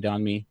 180'd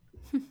on me.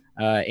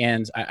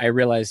 And I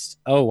realized,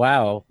 oh,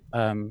 wow,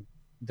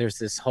 there's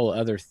this whole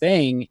other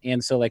thing.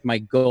 And so like my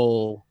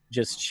goal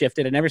just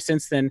shifted. And ever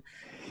since then,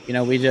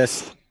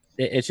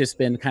 it's just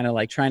been kind of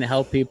like trying to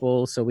help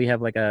people. So we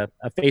have like a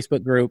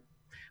Facebook group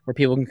where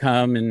people can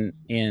come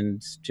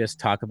and just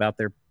talk about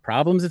their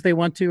problems if they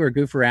want to, or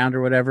goof around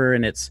or whatever.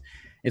 And it's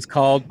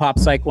called Pop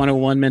Psych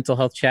 101 Mental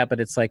Health Chat, but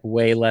it's like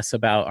way less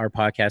about our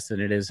podcast than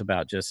it is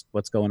about just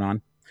what's going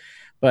on.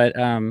 But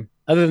other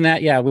than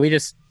that, yeah, we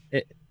just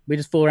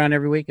fool around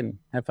every week and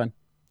have fun.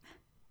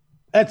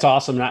 That's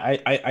awesome.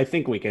 I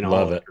think we can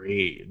all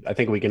agree. I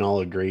think we can all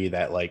agree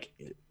that like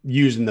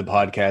using the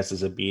podcast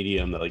as a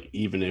medium, that like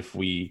even if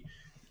we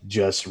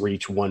just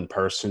reach one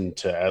person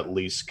to at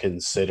least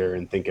consider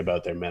and think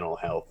about their mental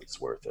health,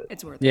 it's worth it.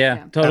 It's worth it.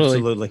 Yeah, totally.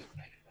 Absolutely.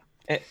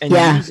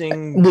 And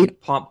using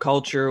pop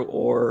culture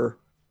or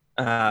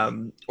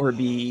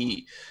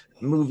be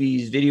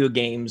movies, video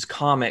games,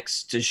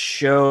 comics to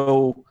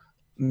show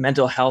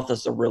mental health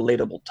as a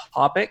relatable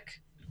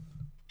topic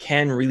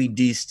can really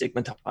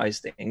destigmatize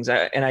things.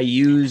 And I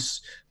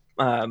use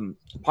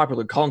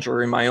popular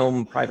culture in my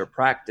own private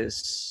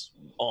practice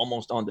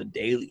almost on the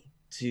daily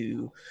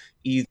to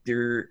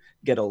either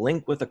get a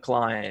link with a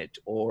client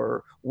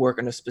or work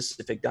on a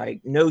specific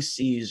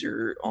diagnosis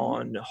or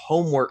on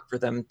homework for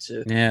them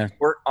to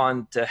work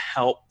on to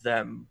help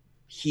them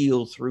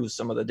heal through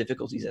some of the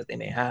difficulties that they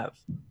may have.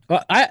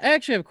 Well, I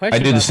actually have a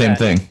question. I do the same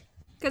thing.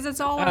 Because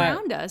it's all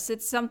around us.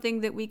 It's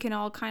something that we can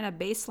all kind of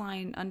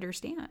baseline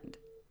understand.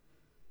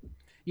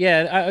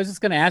 Yeah, I was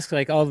just going to ask,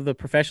 like, all of the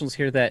professionals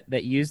here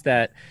that use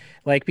that,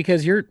 like,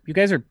 because you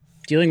guys are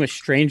dealing with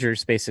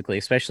strangers, basically,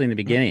 especially in the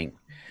beginning.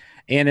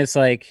 And it's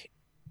like,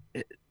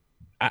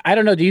 I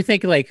don't know, do you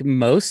think, like,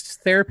 most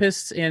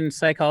therapists and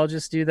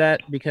psychologists do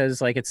that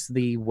because, like, it's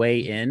the way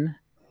in?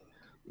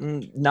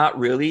 Not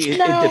really. It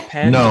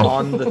depends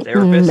on the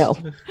therapist. No.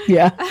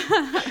 Yeah.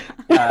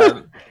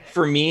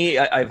 For me,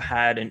 I've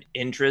had an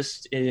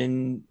interest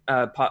in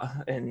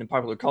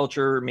popular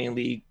culture,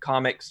 mainly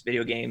comics,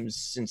 video games,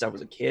 since I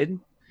was a kid,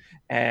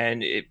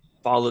 and it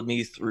followed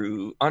me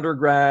through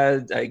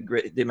undergrad. I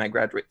did my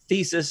graduate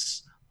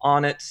thesis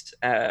on it.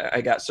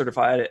 I got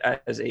certified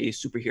as a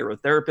superhero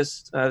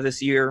therapist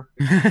this year,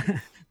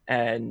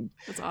 and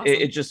That's awesome.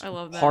 it's just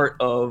part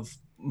of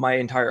my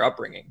entire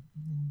upbringing.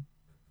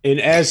 And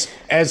as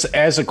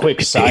a quick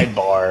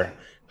sidebar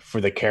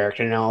for the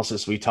character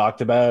analysis we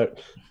talked about,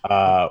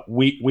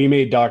 we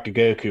made Dr.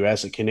 Goku,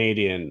 as a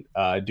Canadian,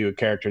 do a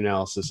character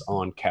analysis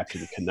on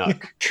Captain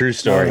Canuck. True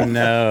story. Oh,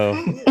 no.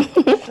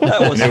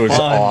 It was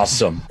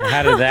awesome.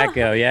 How did that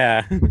go?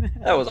 Yeah.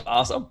 That was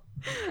awesome.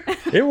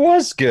 It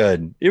was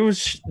good. It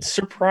was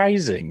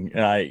surprising.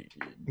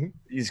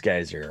 These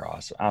guys are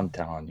awesome. I'm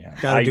telling you.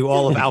 Gotta do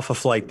all of Alpha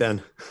Flight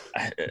then.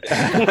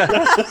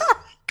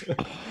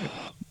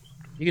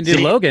 You can do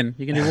Logan.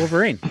 You can do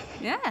Wolverine.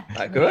 Yeah.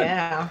 I could.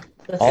 Yeah.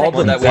 All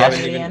One the that we haven't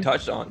best- even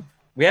touched on.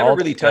 We all haven't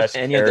the really touched best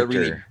any of the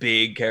really character.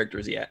 big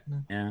characters yet.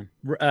 Yeah.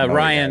 we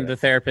Ryan, haven't. the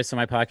therapist on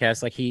my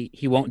podcast, like he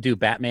won't do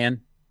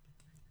Batman.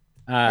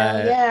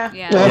 Yeah.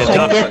 Yeah. Yes, I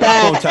Doc- get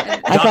that. Doc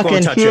won't I Doc won't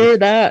fucking touch hear him.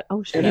 that.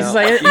 Oh shit. You He's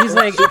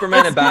know, like Superman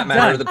and it's Batman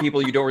done. are the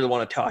people you don't really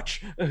want to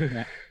touch.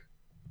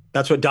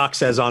 That's what Doc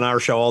says on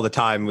our show all the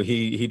time.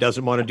 He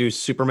doesn't want to do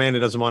Superman. He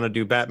doesn't want to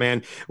do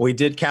Batman. We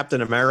did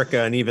Captain America,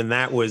 and even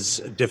that was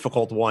a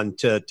difficult one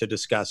to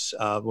discuss.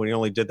 We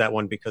only did that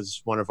one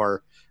because one of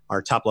our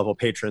top level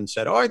patrons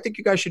said, "Oh, I think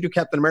you guys should do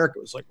Captain America."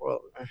 It was like,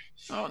 well,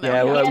 Oh, no.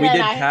 Yeah, well, we Yeah,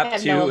 did I Cap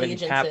had 2, no and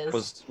Cap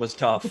allegiances. was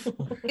tough.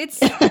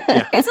 It's a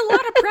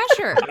lot of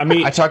pressure. I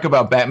mean, I talk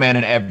about Batman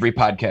in every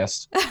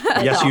podcast.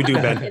 yes, you do,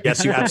 Ben.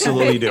 Yes, you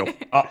absolutely do.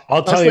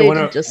 I'll tell Mostly you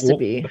one just to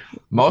be.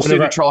 Mostly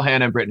Whatever. to troll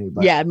Hannah and Brittany.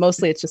 But Yeah,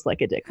 mostly it's just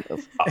like a dick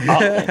move.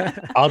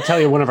 I'll tell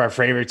you one of our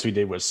favorites we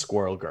did was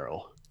Squirrel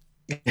Girl.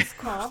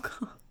 Aw.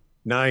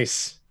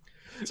 Nice.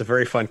 It's a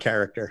very fun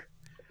character.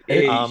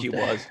 Hey, Um, she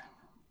was.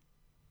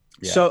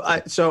 Yeah.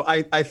 So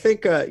I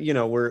think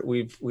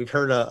we've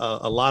heard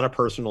a lot of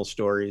personal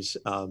stories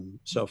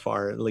so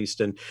far, at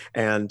least,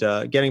 and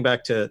getting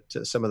back to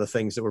some of the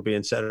things that were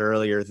being said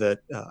earlier, that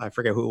I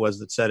forget who it was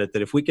that said it,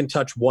 that if we can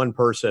touch one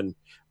person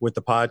with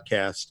the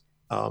podcast,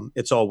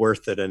 it's all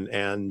worth it,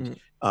 and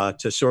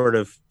to sort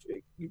of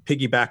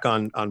piggyback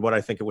on what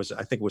I think it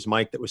was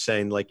Mike that was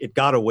saying, like, it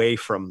got away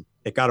from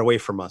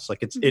us.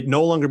 Like it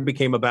no longer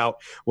became about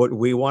what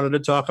we wanted to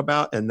talk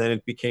about. And then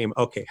it became,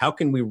 okay, how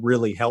can we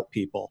really help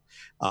people?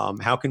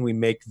 How can we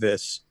make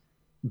this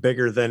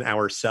bigger than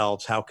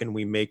ourselves? How can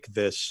we make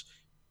this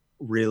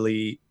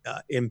really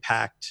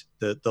impact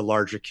the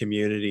larger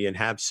community and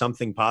have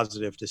something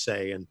positive to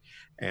say?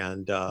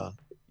 And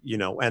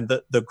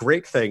the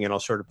great thing, and I'll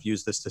sort of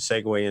use this to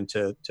segue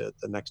into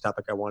the next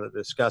topic I wanted to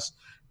discuss,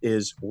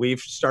 is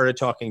we've started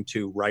talking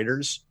to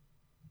writers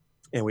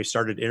and we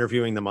started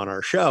interviewing them on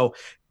our show.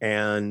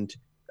 And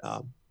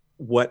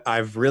what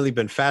I've really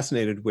been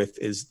fascinated with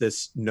is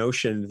this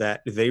notion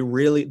that the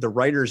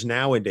writers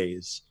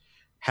nowadays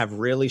have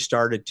really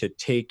started to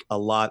take a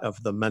lot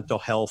of the mental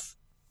health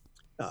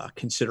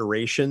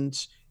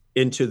considerations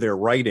into their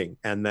writing,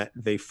 and that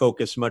they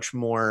focus much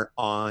more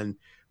on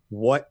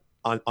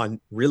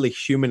really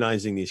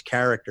humanizing these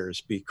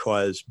characters.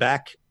 Because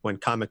back when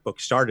comic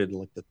books started in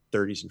like the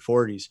 30s and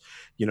 40s,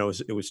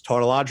 it was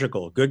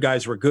tautological. Good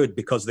guys were good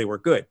because they were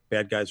good.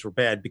 Bad guys were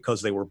bad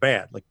because they were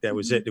bad. Like that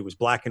was it. It was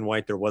black and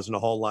white. There wasn't a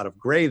whole lot of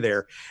gray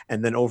there.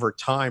 And then over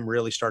time,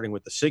 really starting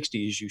with the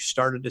 60s, you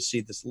started to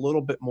see this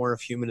little bit more of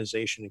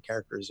humanization and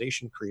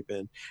characterization creep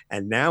in.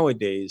 And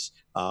nowadays,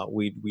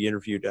 we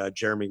interviewed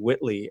Jeremy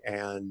Whitley,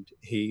 and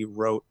he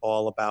wrote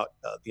all about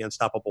the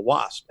Unstoppable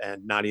Wasp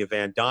and Nadia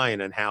Van Dyne,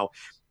 and how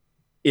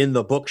in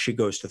the book she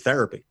goes to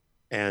therapy.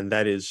 And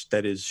that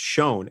is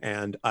shown.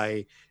 And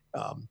I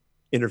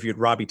interviewed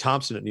Robbie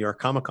Thompson at New York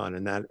Comic Con,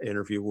 and that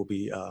interview will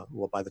be,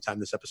 by the time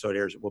this episode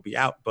airs, it will be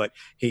out. But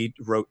he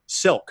wrote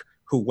Silk,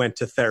 who went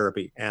to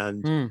therapy.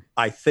 And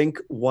I think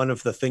one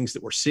of the things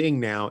that we're seeing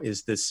now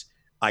is this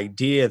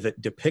idea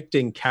that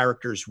depicting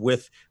characters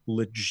with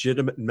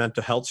legitimate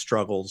mental health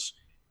struggles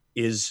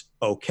is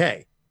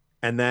okay,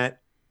 and that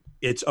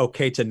it's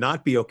okay to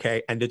not be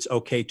okay, and it's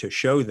okay to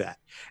show that.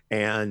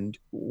 And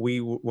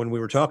when we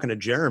were talking to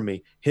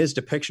Jeremy, his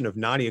depiction of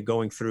Nadia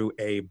going through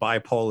a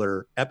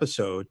bipolar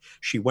episode,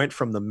 she went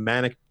from the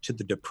manic to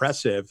the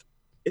depressive.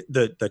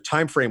 The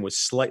time frame was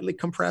slightly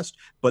compressed,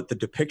 but the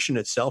depiction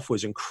itself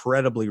was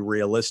incredibly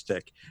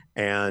realistic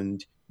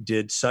and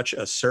did such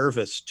a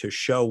service to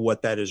show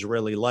what that is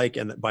really like,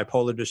 and that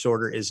bipolar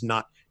disorder is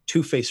not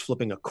two-face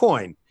flipping a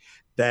coin,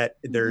 that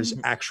there's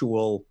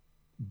actual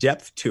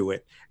depth to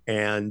it.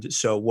 And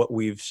so what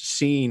we've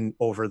seen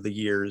over the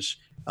years,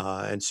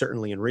 and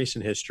certainly in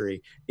recent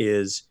history,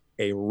 is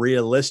a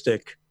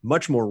realistic,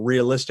 much more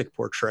realistic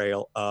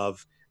portrayal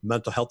of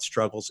mental health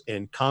struggles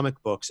in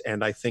comic books.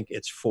 And I think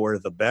it's for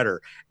the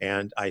better.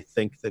 And I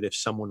think that if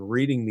someone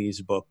reading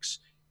these books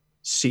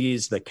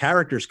sees the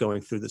characters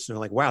going through this and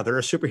they're like, wow, they're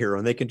a superhero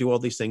and they can do all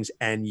these things,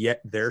 and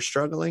yet they're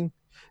struggling,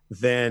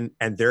 and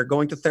they're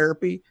going to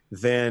therapy,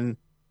 then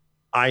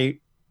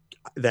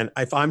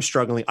if I'm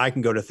struggling, I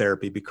can go to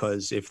therapy,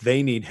 because if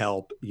they need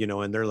help,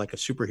 and they're like a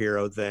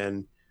superhero,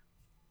 then,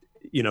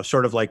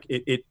 sort of like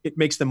it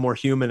makes them more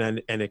human,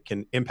 and it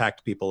can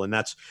impact people. And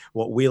that's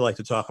what we like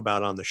to talk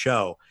about on the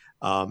show.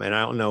 And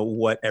I don't know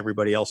what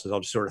everybody else is.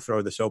 I'll just sort of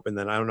throw this open.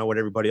 Then I don't know what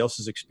everybody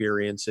else's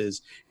experience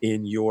is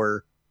in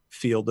your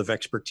field of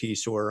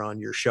expertise or on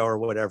your show or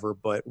whatever,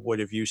 but what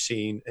have you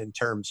seen in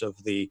terms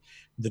of the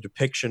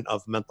depiction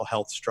of mental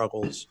health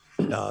struggles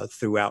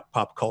throughout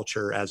pop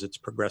culture as it's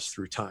progressed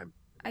through time?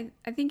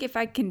 I think if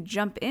I can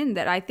jump in,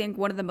 that I think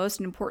one of the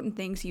most important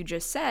things you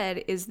just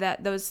said is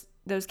that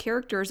those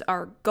characters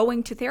are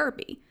going to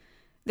therapy.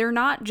 They're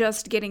not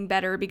just getting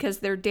better because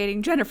they're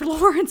dating Jennifer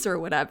Lawrence or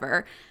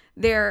whatever.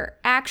 They're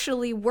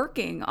actually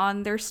working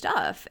on their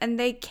stuff, and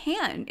they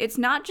can. It's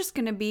not just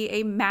going to be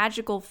a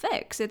magical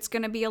fix. It's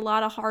going to be a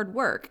lot of hard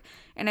work.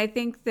 And I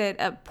think that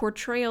a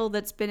portrayal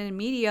that's been in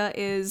media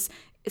is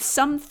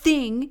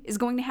something is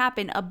going to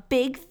happen, a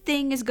big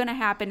thing is going to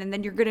happen, and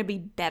then you're going to be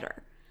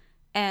better.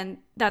 And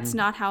that's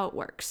not how it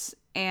works.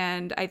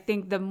 And I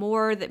think the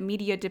more that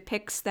media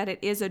depicts that it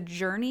is a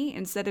journey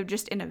instead of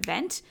just an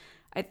event,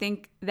 I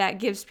think that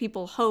gives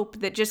people hope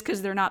that just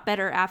because they're not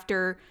better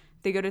after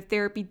they go to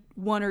therapy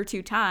 1 or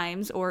 2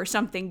 times or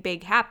something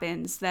big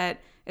happens,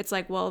 that it's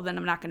like, well, then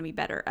I'm not going to be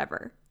better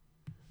ever.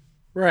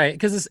 Right,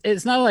 because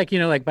it's not like,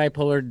 like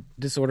bipolar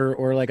disorder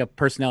or like a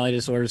personality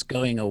disorder is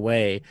going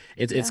away.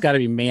 It's got to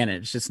be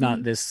managed. It's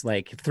not this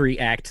like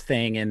 3-act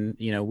thing and,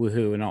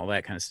 woohoo and all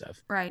that kind of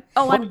stuff. Right.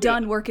 Oh, I'm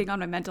done working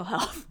on my mental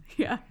health.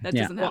 That doesn't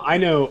happen. Well,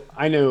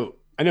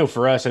 I know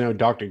for us, I know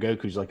Dr.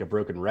 Goku's like a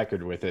broken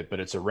record with it, but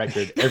it's a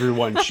record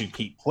everyone should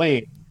keep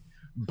playing.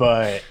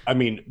 But I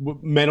mean,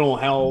 mental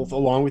health,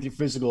 along with your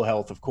physical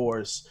health, of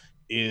course,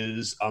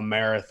 is a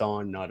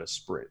marathon, not a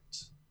sprint.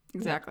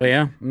 Exactly.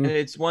 Yeah. And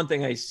it's one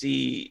thing I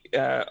see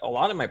a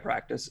lot in my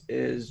practice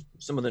is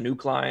some of the new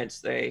clients,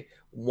 they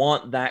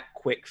want that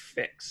quick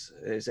fix.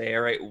 They say,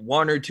 all right,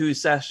 1 or 2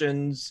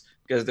 sessions,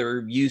 because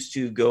they're used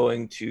to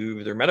going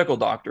to their medical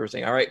doctor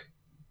saying, all right,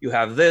 you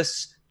have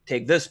this,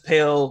 take this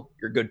pill,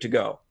 you're good to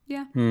go.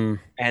 Yeah.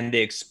 And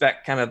they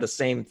expect kind of the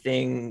same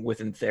thing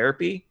within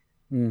therapy.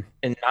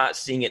 And not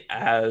seeing it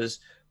as,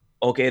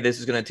 okay, this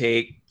is going to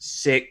take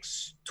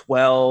 6,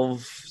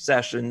 12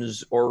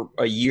 sessions or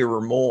a year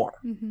or more.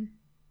 And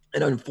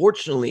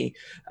unfortunately,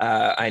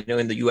 I know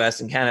in the US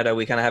and Canada,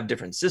 we kind of have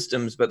different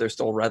systems, but they're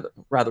still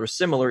rather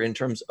similar in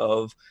terms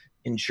of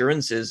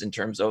insurances, in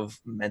terms of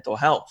mental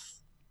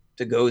health.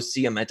 To go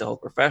see a mental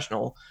health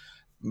professional,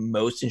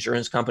 most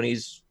insurance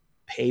companies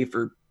pay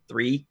for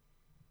 3,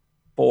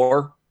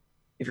 4,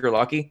 if you're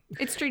lucky.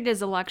 It's treated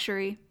as a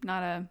luxury,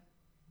 not a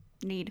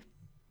need.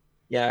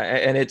 Yeah,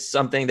 and it's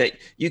something that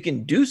you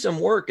can do some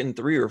work in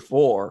 3 or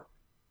 4,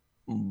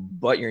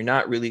 but you're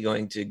not really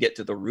going to get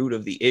to the root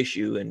of the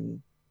issue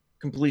and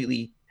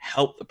completely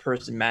help the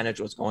person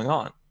manage what's going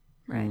on.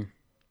 Right.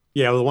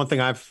 Yeah, well, the one thing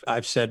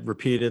I've said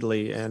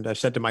repeatedly, and I've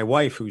said to my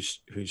wife,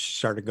 who's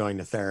started going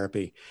to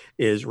therapy,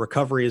 is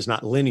recovery is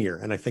not linear,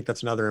 and I think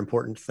that's another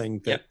important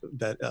thing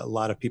that a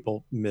lot of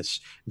people miss.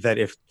 That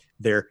if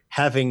they're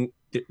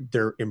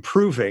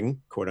improving,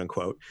 quote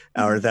unquote,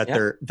 or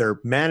that they're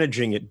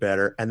managing it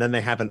better, and then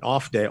they have an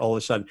off day, all of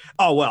a sudden,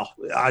 oh well,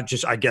 I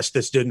guess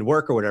this didn't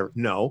work or whatever.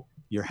 No,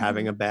 you're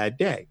having a bad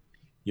day.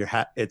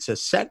 It's a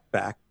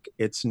setback.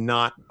 It's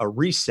not a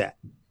reset.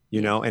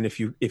 And if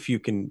you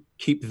can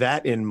keep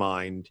that in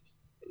mind,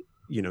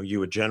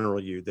 you, a general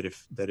you, that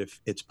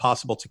if it's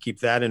possible to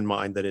keep that in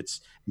mind, that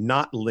it's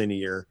not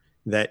linear,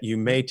 that you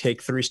may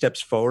take 3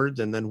 steps forward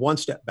and then 1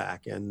 step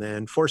back, and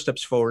then 4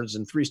 steps forwards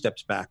and 3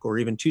 steps back, or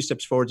even 2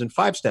 steps forwards and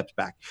 5 steps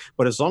back.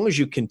 But as long as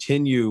you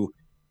continue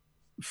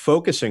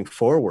focusing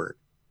forward,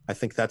 I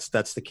think that's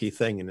the key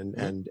thing.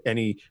 And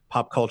any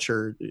pop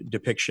culture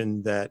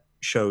depiction that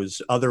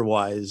shows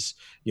otherwise,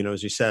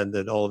 as you said,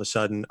 that all of a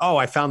sudden, oh,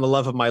 I found the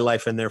love of my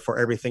life and therefore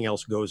everything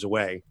else goes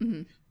away.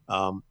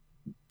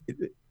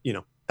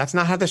 That's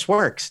not how this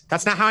works.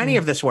 That's not how any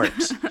of this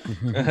works.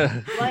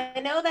 Well, I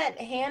know that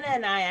Hannah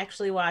and I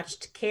actually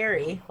watched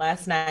Carrie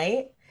last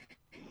night,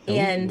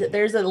 and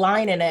there's a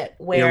line in it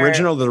where The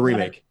original or the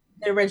remake?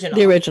 The original.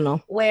 The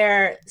original.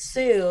 Where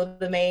Sue,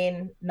 the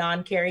main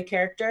non-Carrie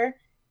character,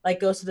 like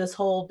goes through this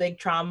whole big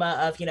trauma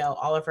of, you know,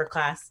 all of her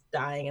class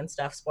dying and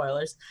stuff,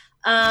 spoilers.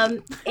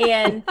 And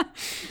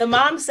the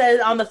mom says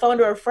on the phone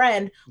to her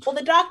friend, well,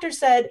 the doctor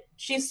said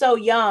she's so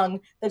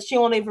young that she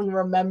won't even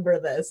remember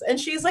this. And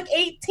she's like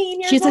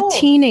 18 years old. She's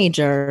a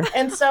teenager.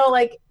 And so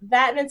like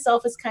that in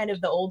itself is kind of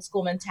the old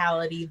school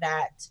mentality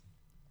that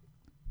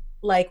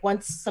like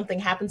once something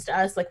happens to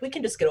us, like we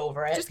can just get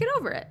over it. Just get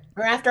over it.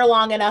 Or after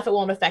long enough, it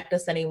won't affect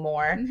us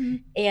anymore. Mm-hmm.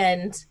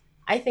 And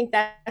I think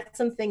that's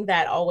something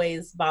that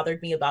always bothered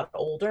me about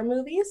older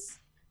movies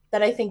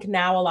that I think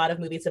now a lot of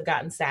movies have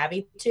gotten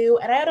savvy to.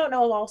 And I don't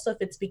know also if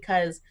it's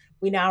because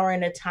we now are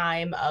in a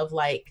time of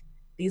like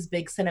these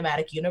big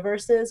cinematic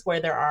universes where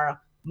there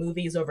are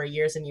movies over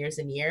years and years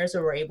and years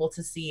where we're able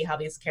to see how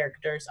these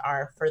characters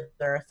are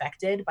further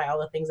affected by all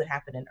the things that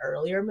happened in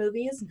earlier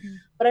movies. Mm-hmm.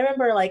 But I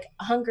remember like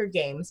Hunger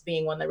Games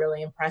being one that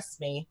really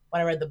impressed me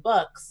when I read the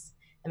books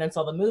and then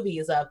saw the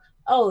movies of,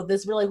 oh,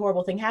 this really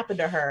horrible thing happened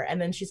to her. And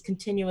then she's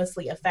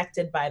continuously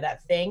affected by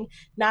that thing.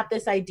 Not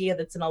this idea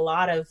that's in a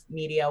lot of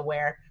media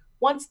where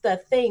once the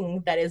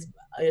thing that is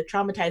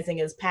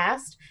traumatizing is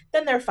past,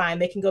 then they're fine.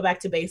 They can go back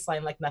to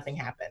baseline like nothing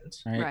happened.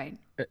 Right.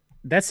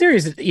 That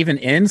series even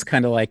ends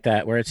kind of like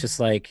that, where it's just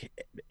like,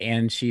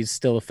 and she's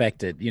still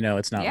affected. You know,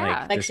 it's not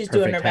Yeah. Like this she's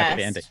doing her perfect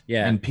happy best. ending.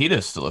 Yeah. And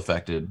PETA's still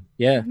affected.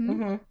 Yeah.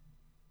 Mm-hmm.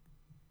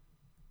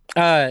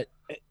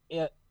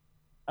 Yeah.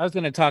 I was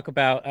going to talk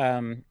about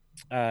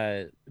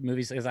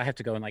movies because I have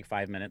to go in like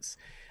 5 minutes.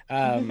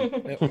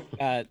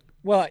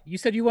 Well, you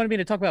said you wanted me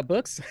to talk about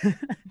books.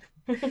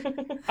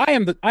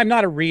 I'm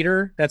not a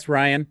reader. That's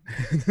Ryan.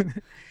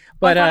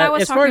 But I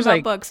was as talking far as about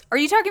like books. Are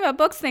you talking about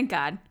books? Thank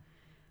God.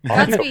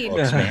 Godspeed.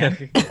 Audiobooks,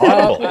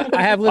 man.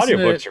 I have listened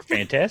to Audiobooks are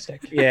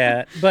fantastic.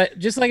 yeah, but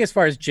just like as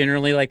far as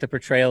generally like the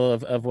portrayal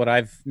of what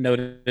I've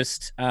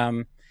noticed,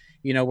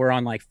 you know, we're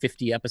on like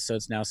 50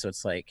 episodes now, so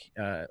it's like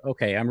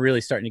okay, I'm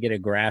really starting to get a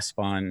grasp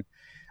on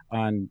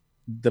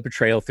the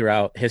portrayal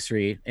throughout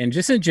history. And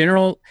just in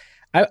general,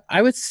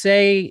 I would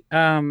say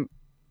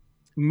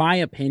my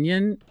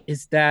opinion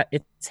is that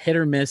it's hit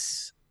or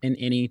miss in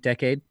any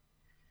decade.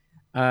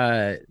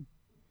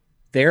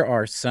 There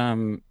are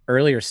some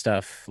earlier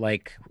stuff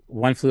like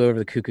One Flew Over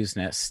the Cuckoo's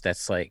Nest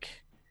that's like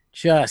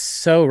just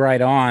so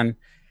right on,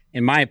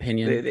 in my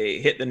opinion. They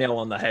hit the nail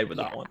on the head with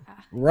that one.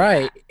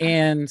 Right.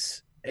 And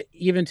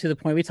even to the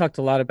point we talked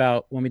a lot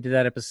about when we did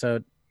that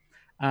episode,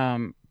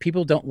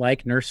 people don't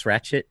like Nurse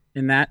Ratched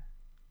in that.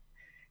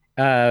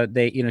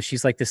 They, you know,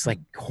 she's like this like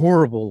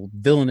horrible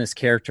villainous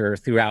character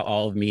throughout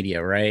all of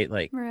media, right?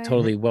 Like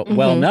totally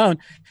well known.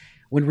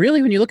 When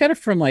really, when you look at it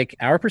from like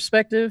our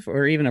perspective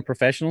or even a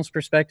professional's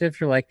perspective,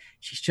 you're like,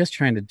 she's just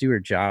trying to do her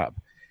job.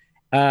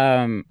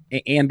 And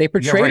they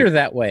portrayed her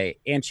that way.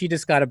 And she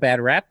just got a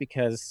bad rap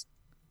because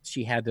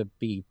she had to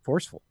be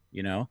forceful,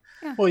 you know?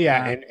 Well,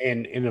 yeah.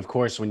 And of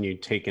course, when you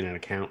take into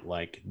account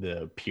like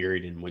the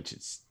period in which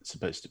it's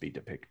supposed to be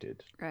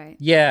depicted. Right.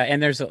 Yeah.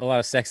 And there's a lot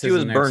of sexism. She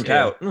was burnt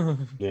out.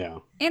 Yeah.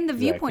 And the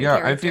viewpoint Yeah,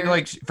 character. I feel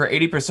like for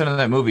 80% of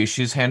that movie,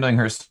 she's handling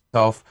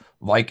herself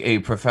like a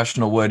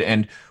professional would.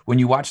 And when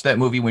you watch that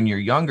movie when you're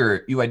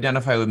younger, you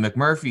identify with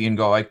McMurphy and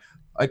go like,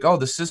 oh,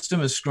 the system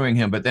is screwing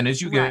him. But then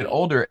as you get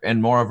older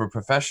and more of a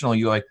professional,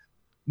 you're like,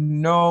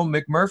 no,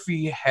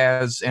 McMurphy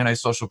has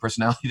antisocial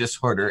personality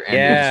disorder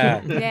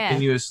and is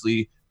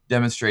continuously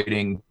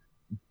demonstrating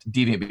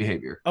deviant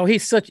behavior. Oh,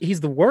 he's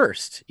the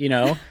worst, you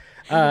know,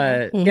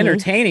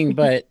 entertaining,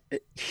 but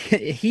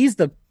he's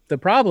the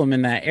problem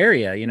in that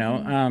area, you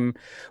know?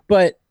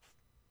 But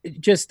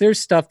just there's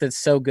stuff that's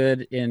so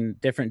good in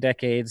different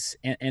decades,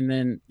 and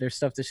then there's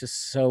stuff that's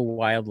just so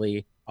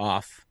wildly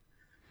off.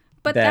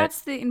 But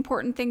that's the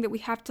important thing that we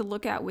have to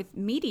look at with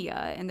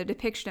media and the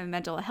depiction of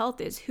mental health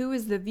is who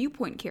is the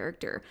viewpoint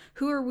character?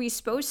 Who are we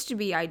supposed to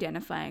be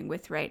identifying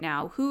with right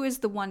now? Who is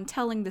the one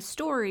telling the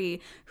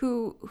story?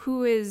 Who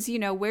is, you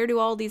know, where do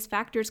all these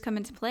factors come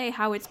into play?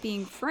 How it's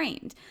being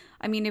framed?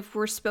 I mean, if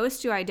we're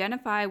supposed to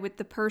identify with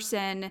the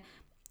person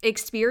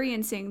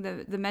experiencing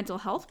the mental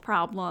health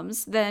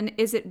problems, then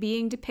is it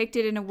being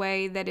depicted in a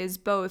way that is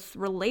both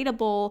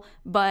relatable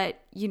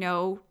but, you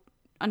know,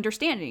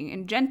 understanding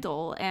and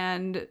gentle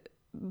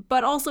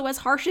but also as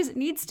harsh as it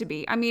needs to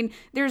be? I mean,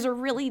 there's a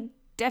really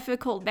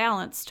difficult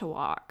balance to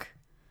walk.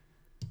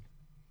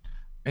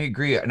 I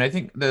agree. And I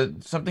think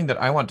something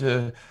that I want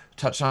to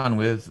touch on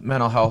with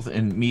mental health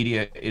in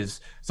media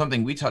is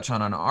something we touch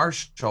on our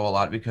show a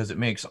lot because it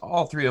makes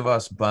all three of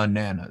us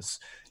bananas,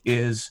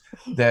 is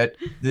that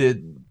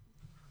you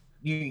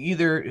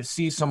either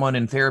see someone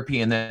in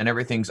therapy and then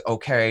everything's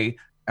okay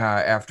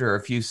after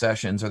a few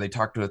sessions, or they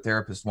talk to a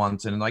therapist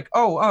once and like,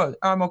 oh,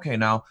 I'm okay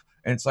now.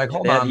 And it's like,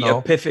 hold on, the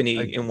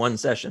epiphany in one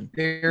session.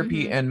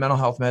 Therapy and mental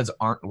health meds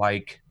aren't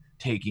like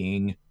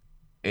taking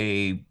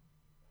a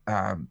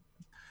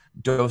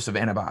dose of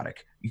antibiotic.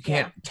 You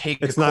can't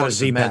take It's the not a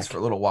course of meds Z-Pack. for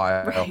a little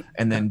while Right.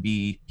 and then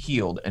be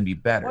healed and be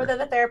better. Or that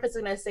the therapist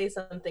is going to say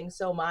something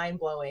so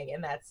mind-blowing in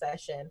that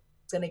session.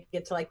 It's going to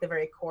get to like the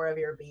very core of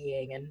your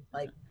being and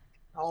like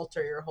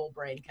alter your whole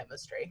brain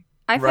chemistry.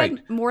 I've Right.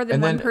 had more than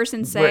And one then-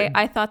 person say, right.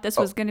 I thought this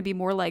was going to be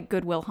more like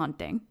Goodwill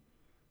Hunting.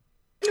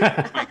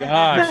 Gosh.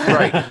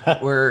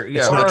 Right. Where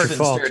It's we're not your sit and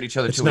fault. stare at each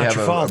other It's till we not have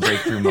your a fault.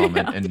 breakthrough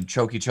moment and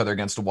choke each other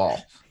against a wall.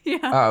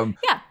 Yeah.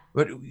 Yeah.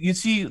 But you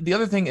see, the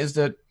other thing is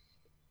that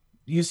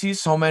you see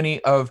so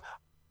many of,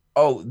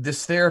 oh,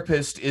 this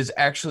therapist is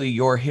actually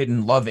your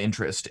hidden love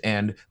interest,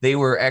 and they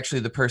were actually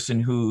the person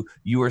who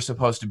you were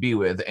supposed to be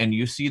with. And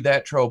you see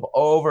that trope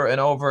over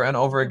and over and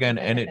over again,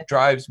 and it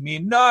drives me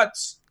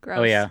nuts. Gross.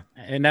 Oh yeah,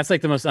 and that's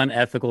like the most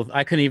unethical.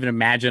 I couldn't even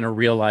imagine a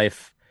real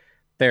life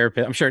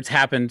therapist. I'm sure it's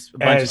happened a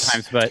bunch of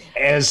times, but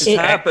as It's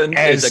happened.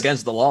 It's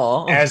against the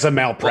law. as a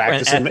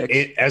malpractice And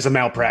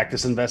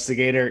ethics.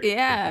 investigator. it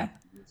Yeah.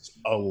 happens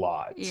a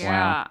lot.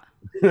 Yeah.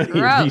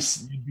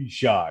 You'd be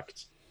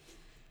shocked.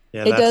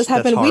 Yeah, It does that's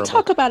happen. We horrible.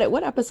 talk about it.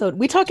 What episode?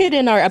 We talk it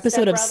in our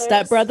episode of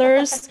Step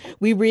Brothers.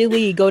 We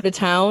really go to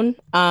town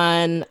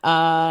on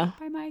Hi,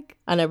 Mike.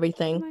 on Hi,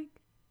 everything. Mike.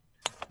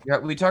 Yeah,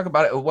 we talk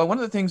about it. Well, one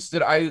of the things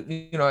that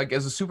like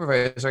as a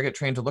supervisor, I get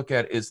trained to look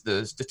at is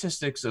the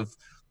statistics of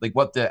like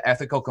what the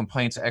ethical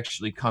complaints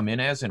actually come in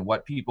as and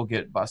what people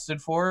get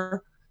busted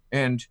for.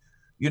 And,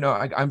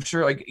 I'm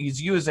sure like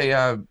you as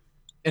a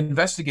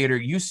investigator,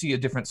 you see a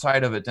different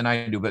side of it than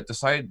I do. But the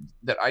side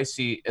that I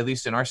see, at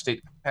least in our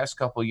state, the past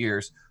couple of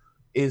years,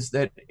 is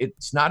that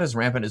it's not as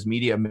rampant as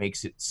media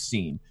makes it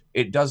seem.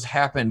 It does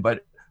happen,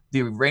 but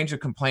the range of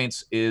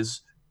complaints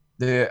is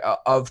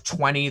of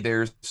 20,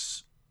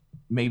 there's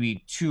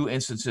maybe 2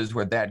 instances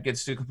where that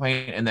gets to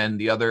complaint, and then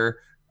the other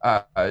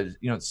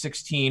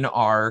 16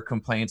 are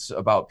complaints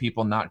about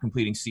people not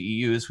completing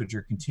CEUs, which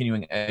are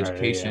continuing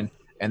education,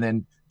 and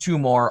then 2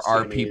 more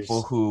are CMEs.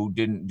 people who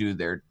didn't pay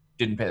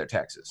their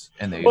taxes,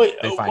 and they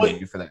fine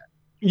you for that.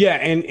 Yeah,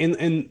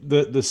 and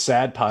the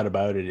sad part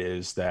about it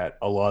is that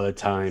a lot of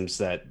times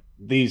that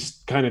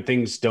these kind of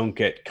things don't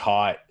get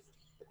caught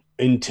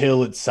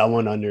until it's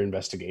someone under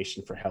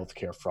investigation for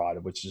healthcare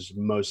fraud, which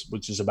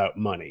is about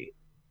money.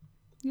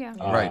 Yeah.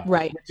 Right.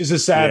 Right. Which is a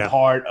sad Yeah.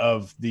 part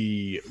of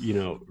the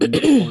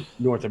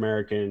North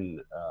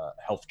American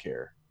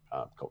healthcare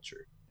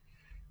culture.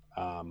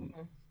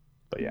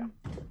 But yeah.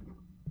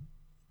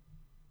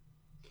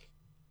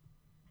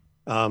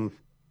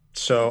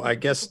 So I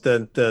guess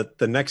the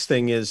next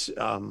thing is,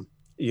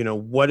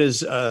 what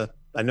is, I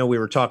know we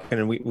were talking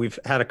and we've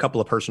had a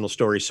couple of personal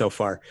stories so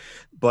far,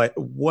 but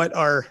what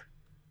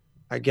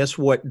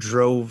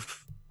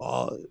drove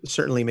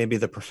certainly maybe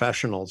the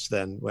professionals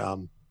then,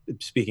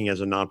 speaking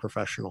as a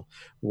non-professional,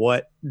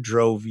 what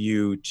drove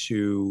you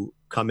to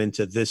come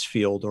into this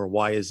field, or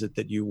why is it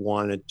that you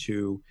wanted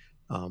to,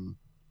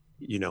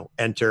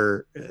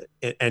 enter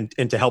and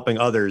into helping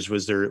others?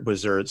 Was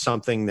there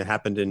something that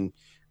happened in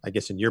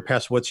your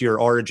past? What's your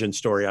origin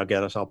story? I'll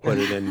put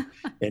it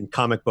in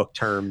comic book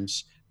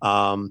terms.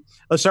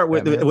 Let's start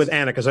with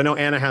Anna, because I know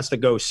Anna has to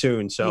go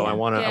soon. So I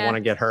want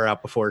to get her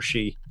out before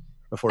she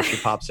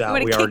pops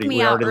out. We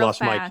already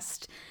lost Mike.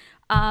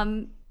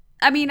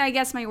 I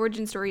guess my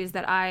origin story is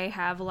that I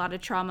have a lot of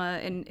trauma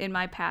in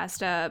my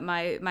past.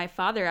 My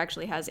father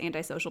actually has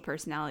antisocial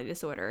personality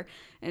disorder.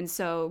 And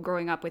so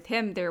growing up with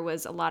him, there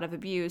was a lot of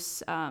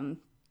abuse,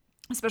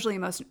 especially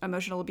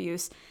emotional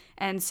abuse.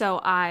 And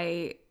so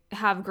I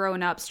have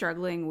grown up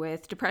struggling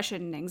with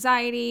depression and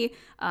anxiety.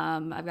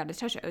 I've got a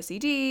touch of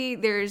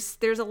OCD.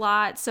 There's a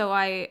lot. So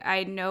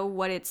I know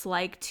what it's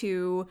like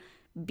to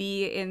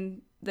be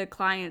in the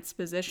client's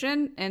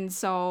position. And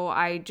so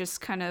I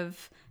just kind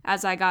of,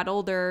 as I got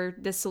older,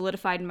 this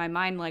solidified in my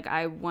mind, like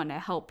I want to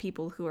help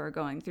people who are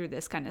going through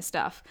this kind of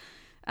stuff.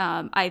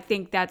 I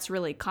think that's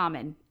really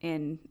common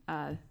in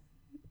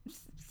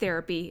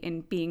therapy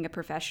and being a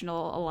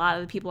professional. A lot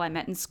of the people I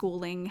met in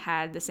schooling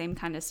had the same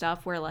kind of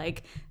stuff where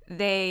like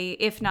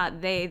if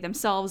not they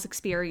themselves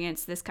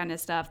experience this kind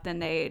of stuff, then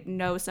they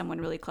know someone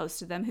really close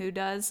to them who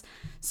does.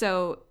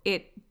 So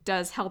it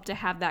does help to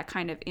have that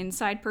kind of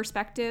inside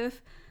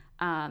perspective.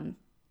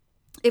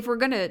 If we're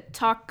going to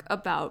talk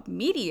about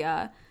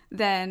media,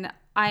 then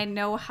I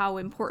know how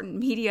important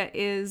media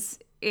is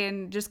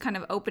in just kind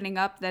of opening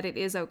up that it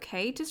is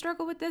okay to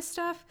struggle with this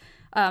stuff.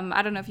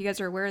 I don't know if you guys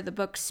are aware of the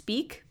book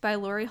Speak by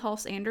Laurie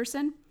Halse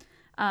Anderson.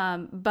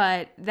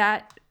 But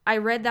I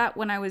read that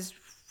when I was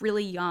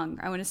really young.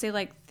 I want to say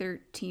like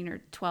 13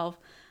 or 12.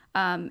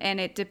 And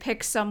it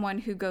depicts someone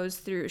who goes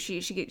through,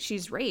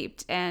 she's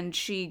raped, and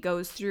she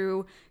goes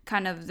through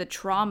kind of the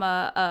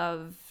trauma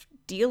of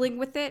dealing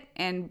with it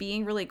and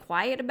being really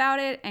quiet about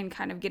it and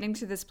kind of getting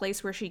to this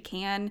place where she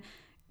can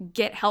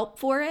get help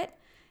for it.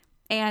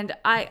 And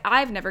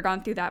I've never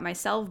gone through that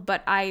myself,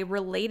 but I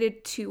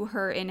related to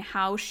her in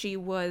how she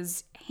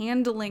was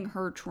handling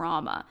her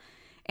trauma.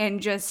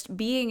 and just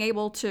being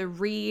able to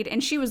read,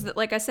 and she was,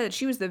 like I said,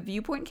 she was the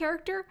viewpoint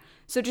character.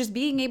 So just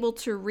being able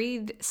to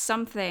read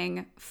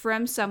something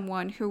from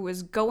someone who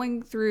was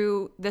going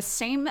through the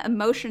same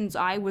emotions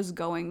I was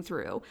going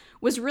through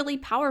was really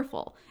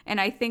powerful. And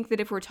I think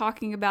that if we're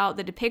talking about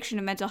the depiction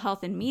of mental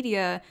health in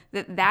media,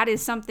 that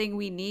is something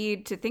we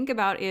need to think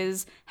about,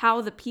 is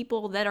how the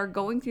people that are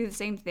going through the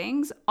same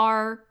things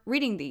are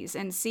reading these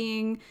and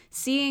seeing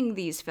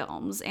these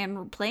films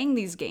and playing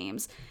these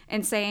games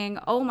and saying,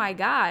 oh my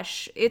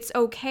gosh, it's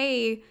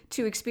okay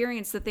to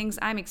experience the things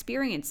I'm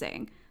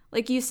experiencing.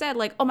 Like you said,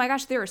 like, oh my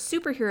gosh, they're a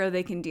superhero,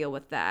 they can deal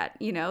with that.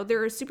 You know,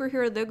 they're a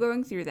superhero, they're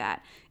going through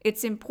that.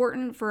 It's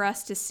important for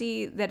us to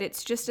see that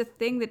it's just a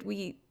thing that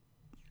we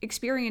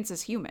experience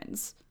as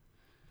humans.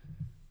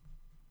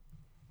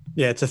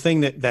 Yeah, it's a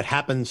thing that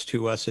happens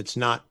to us. It's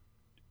not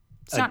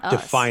a us.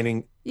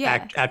 defining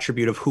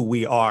attribute of who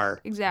we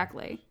are.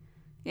 Exactly.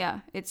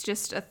 Yeah, it's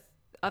just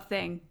a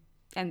thing,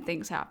 and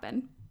things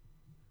happen.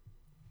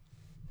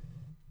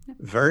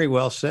 Very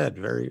well said.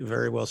 Very,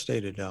 very well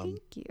stated. Thank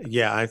you.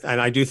 Yeah,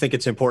 and I do think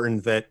it's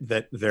important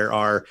that there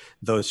are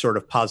those sort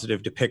of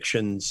positive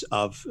depictions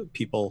of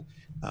people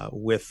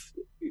with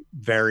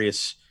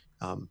various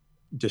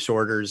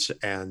disorders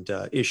and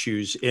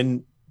issues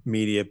in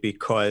media,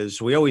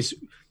 because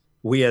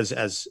we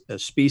as a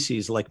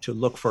species like to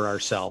look for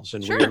ourselves,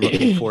 and we're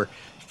looking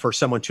for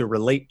someone to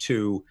relate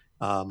to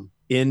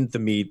in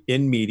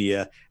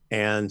media.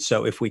 And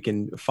so if we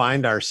can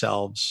find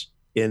ourselves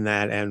in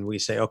that, and we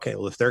say, okay,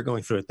 well, if they're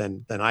going through it,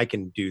 then I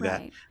can do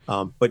that.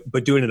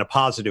 But do it in a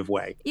positive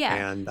way.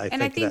 Yeah. And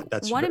I think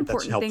that's one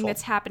important helpful. thing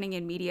that's happening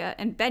in media,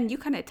 and Ben, you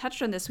kind of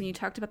touched on this when you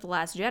talked about The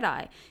Last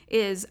Jedi,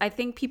 is I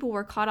think people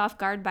were caught off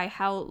guard by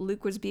how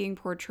Luke was being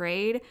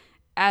portrayed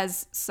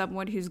as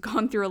someone who's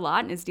gone through a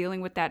lot and is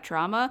dealing with that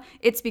trauma.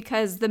 It's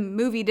because the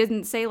movie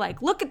didn't say,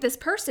 like, look at this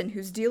person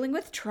who's dealing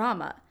with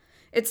trauma.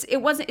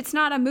 It's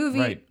not a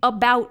movie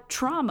about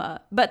trauma,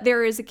 but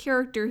there is a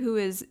character who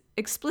is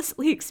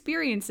explicitly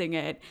experiencing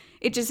it.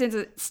 It just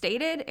isn't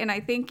stated. And I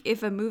think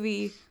if a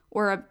movie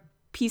or a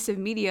piece of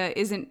media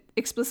isn't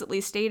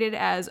explicitly stated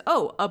as,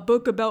 oh, a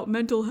book about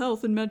mental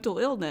health and mental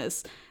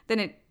illness, then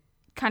it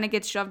kind of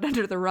gets shoved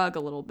under the rug a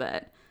little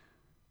bit.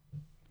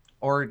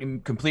 Or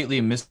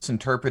completely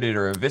misinterpreted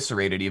or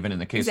eviscerated, even in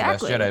the case of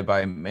Last Jedi,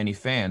 by many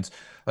fans.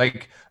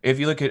 Like, if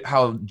you look at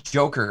how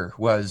Joker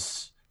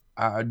was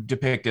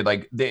depicted,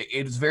 like,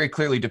 it's very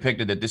clearly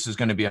depicted that this is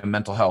going to be a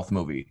mental health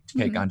movie to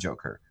take on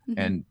Joker.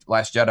 And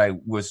Last Jedi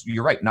was,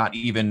 you're right, not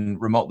even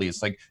remotely.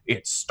 It's like,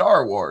 it's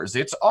Star Wars,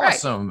 it's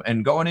awesome,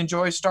 and go and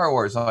enjoy Star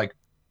Wars. I'm like,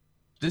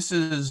 this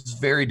is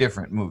very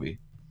different movie.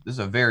 This is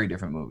a very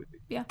different movie.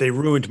 Yeah, they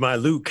ruined my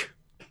Luke.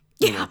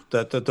 Yeah,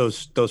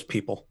 those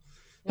people.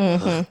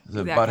 Mm-hmm.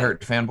 The butthurt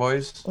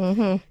fanboys.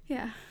 Mm-hmm.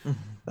 Yeah.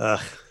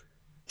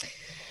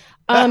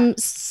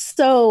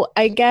 So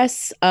I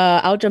guess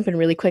I'll jump in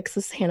really quick.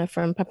 This is Hannah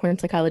from Popcorn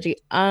Psychology.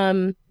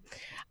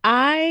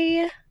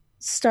 I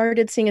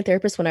started seeing a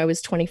therapist when I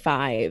was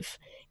 25,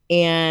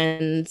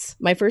 and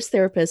my first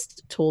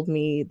therapist told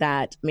me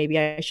that maybe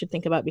I should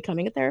think about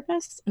becoming a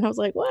therapist. And I was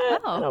like,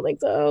 what? I don't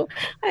think so.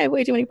 I have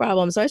way too many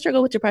problems. So I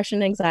struggle with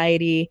depression,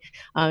 anxiety,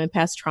 and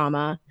past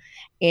trauma.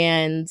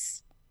 And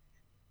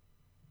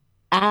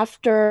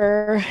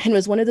it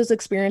was one of those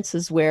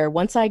experiences where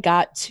once I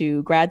got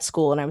to grad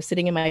school and I was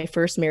sitting in my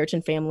first marriage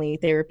and family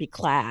therapy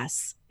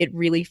class, it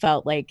really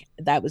felt like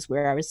that was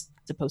where I was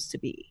supposed to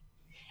be.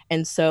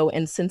 And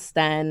since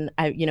then,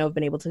 I've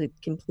been able to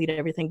complete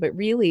everything. But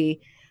really,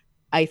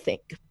 I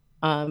think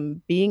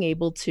being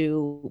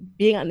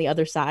on the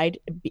other side,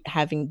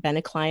 having been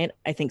a client,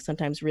 I think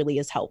sometimes really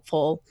is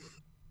helpful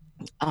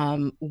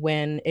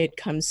when it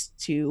comes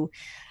to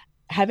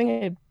having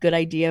a good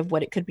idea of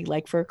what it could be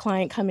like for a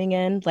client coming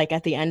in. Like,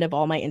 at the end of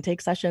all my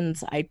intake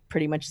sessions, I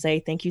pretty much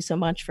say, thank you so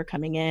much for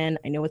coming in.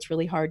 I know it's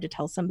really hard to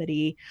tell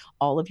somebody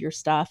all of your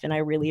stuff, and I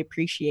really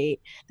appreciate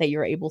that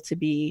you're able to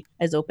be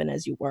as open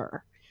as you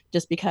were,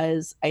 just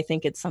because I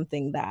think it's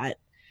something that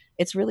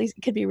it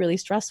could be really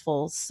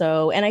stressful.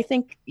 So, and I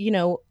think,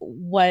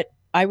 what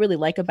I really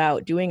like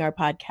about doing our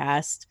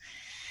podcast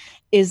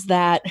is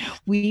that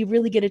we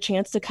really get a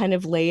chance to kind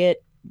of lay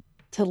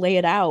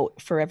it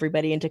out for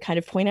everybody and to kind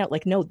of point out,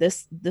 like, no,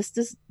 this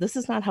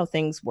is not how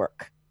things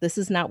work. This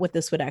is not what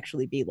this would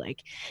actually be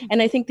like.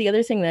 And I think the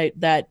other thing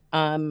that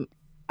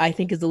I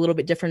think is a little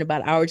bit different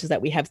about ours is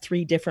that we have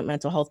 3 different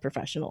mental health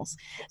professionals.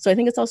 So I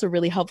think it's also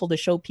really helpful to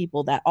show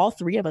people that all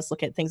 3 of us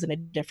look at things in a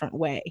different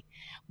way,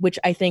 which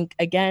I think,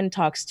 again,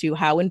 talks to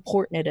how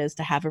important it is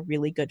to have a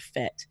really good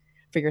fit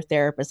for your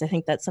therapist. I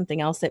think that's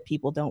something else that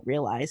people don't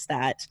realize,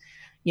 that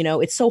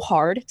it's so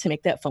hard to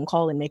make that phone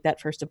call and make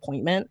that first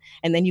appointment.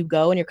 And then you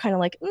go and you're kind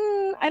of like,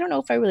 I don't know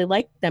if I really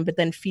like them, but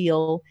then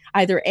feel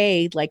either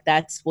A, like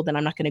then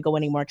I'm not going to go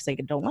anymore because I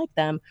don't like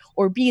them,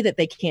 or B, that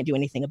they can't do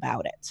anything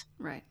about it.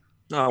 Right.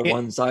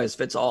 One size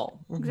fits all.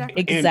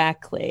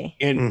 Exactly.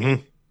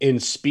 And in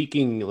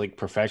speaking, like,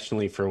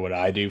 professionally for what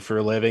I do for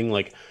a living,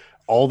 like,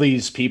 all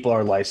these people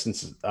are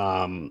licensed.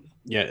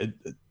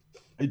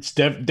 It's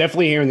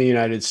definitely here in the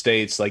United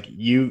States. Like,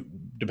 you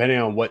depending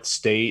on what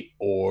state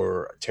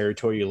or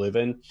territory you live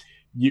in,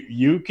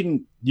 you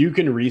can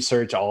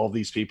research all of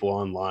these people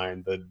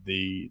online.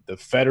 The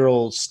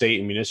federal, state,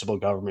 and municipal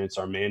governments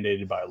are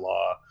mandated by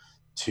law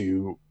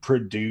to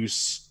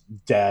produce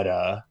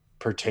data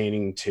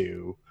pertaining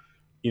to,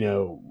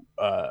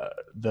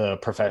 the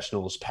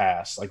professionals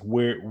past, like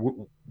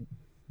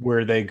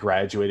where they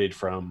graduated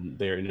from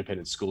their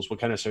independent schools, what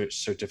kind of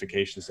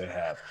certifications they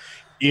have,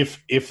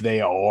 if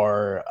they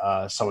are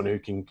someone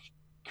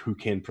who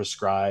can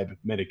prescribe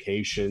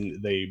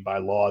medication. By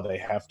law they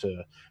have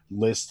to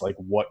list like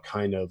what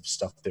kind of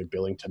stuff they're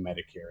billing to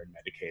Medicare and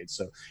Medicaid.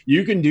 So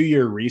you can do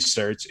your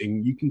research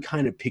and you can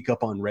kind of pick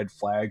up on red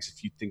flags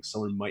if you think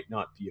someone might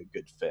not be a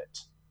good fit.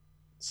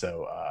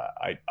 So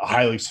I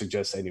highly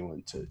suggest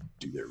anyone to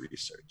do their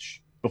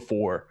research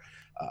before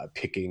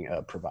picking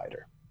a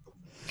provider.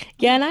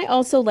 Yeah, and I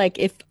also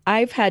if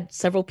I've had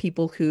several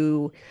people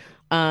who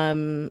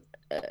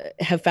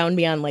have found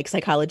me on like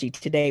Psychology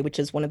Today, which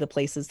is one of the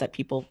places that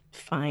people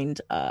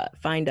find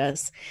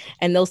us,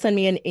 and they'll send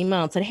me an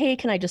email and said, "Hey,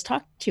 can I just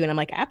talk to you?" And I'm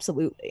like,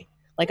 "Absolutely."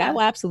 I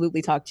will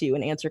absolutely talk to you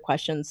and answer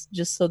questions,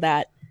 just so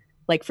that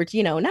for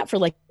not for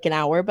like an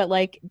hour, but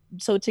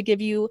so to give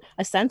you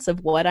a sense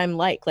of what I'm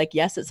like.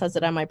 Yes, it says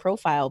it on my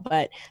profile,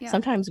 but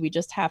sometimes we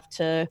just have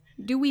to.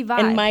 Do we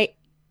vibe?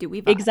 Do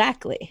we vibe?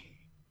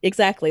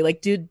 Exactly.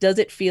 Does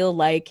it feel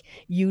like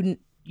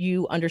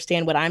you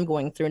understand what I'm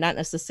going through? Not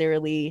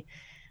necessarily,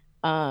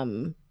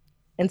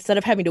 instead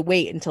of having to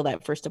wait until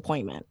that first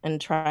appointment and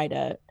try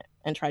to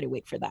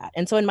wait for that.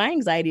 And so, and my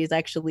anxiety has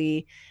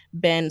actually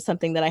been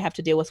something that I have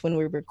to deal with when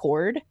we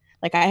record.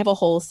 I have a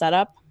whole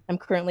setup. I'm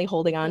currently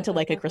holding on to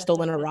a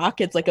crystal and a rock.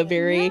 It's a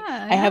very,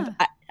 I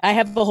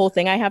have a whole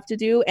thing I have to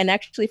do. And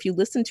actually, if you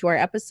listen to our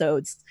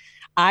episodes,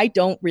 I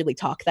don't really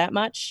talk that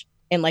much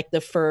in the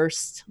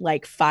first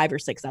 5 or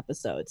 6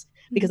 episodes,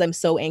 because I'm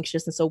so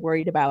anxious and so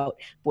worried about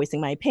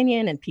voicing my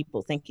opinion and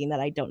people thinking that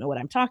I don't know what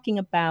I'm talking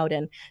about.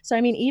 And so,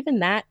 I mean, even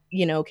that,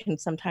 can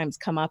sometimes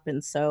come up.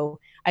 And so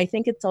I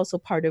think it's also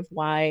part of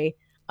why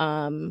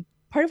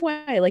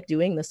I like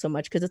doing this so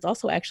much, because it's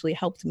also actually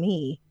helped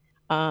me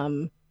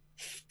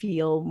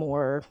feel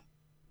more,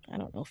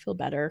 feel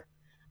better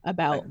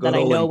about that.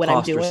 I know what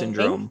I'm doing.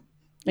 Syndrome.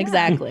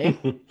 Exactly.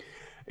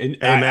 And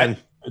Amen.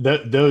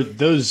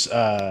 Those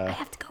I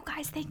have to go,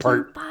 guys. Thank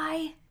you.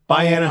 Bye.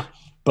 Bye, Anna.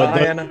 But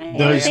Bye, Anna.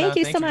 those, Thank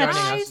you so much.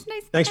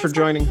 Thanks for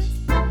joining.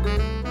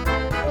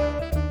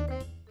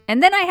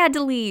 And then I had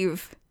to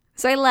leave,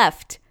 so I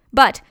left.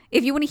 But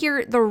if you want to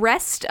hear the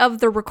rest of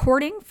the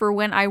recording for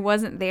when I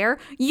wasn't there,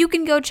 you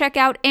can go check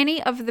out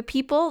any of the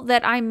people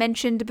that I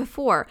mentioned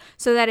before.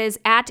 So that is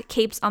at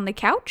Capes on the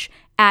Couch,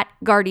 at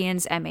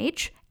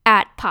GuardiansMH,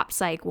 at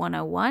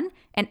PopPsych101,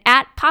 and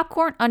at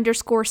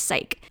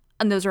Popcorn_Psych.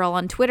 And those are all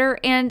on Twitter.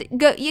 And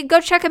go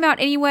check them out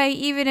anyway,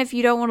 even if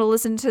you don't want to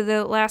listen to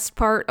the last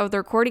part of the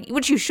recording,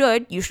 which you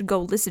should. You should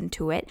go listen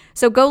to it.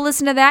 So go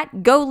listen to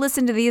that. Go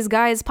listen to these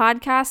guys'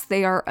 podcasts.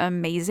 They are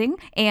amazing.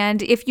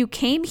 And if you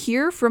came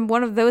here from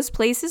one of those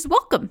places,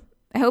 welcome.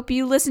 I hope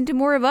you listen to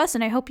more of us,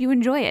 and I hope you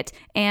enjoy it.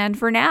 And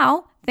for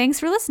now,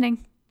 thanks for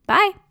listening.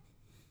 Bye.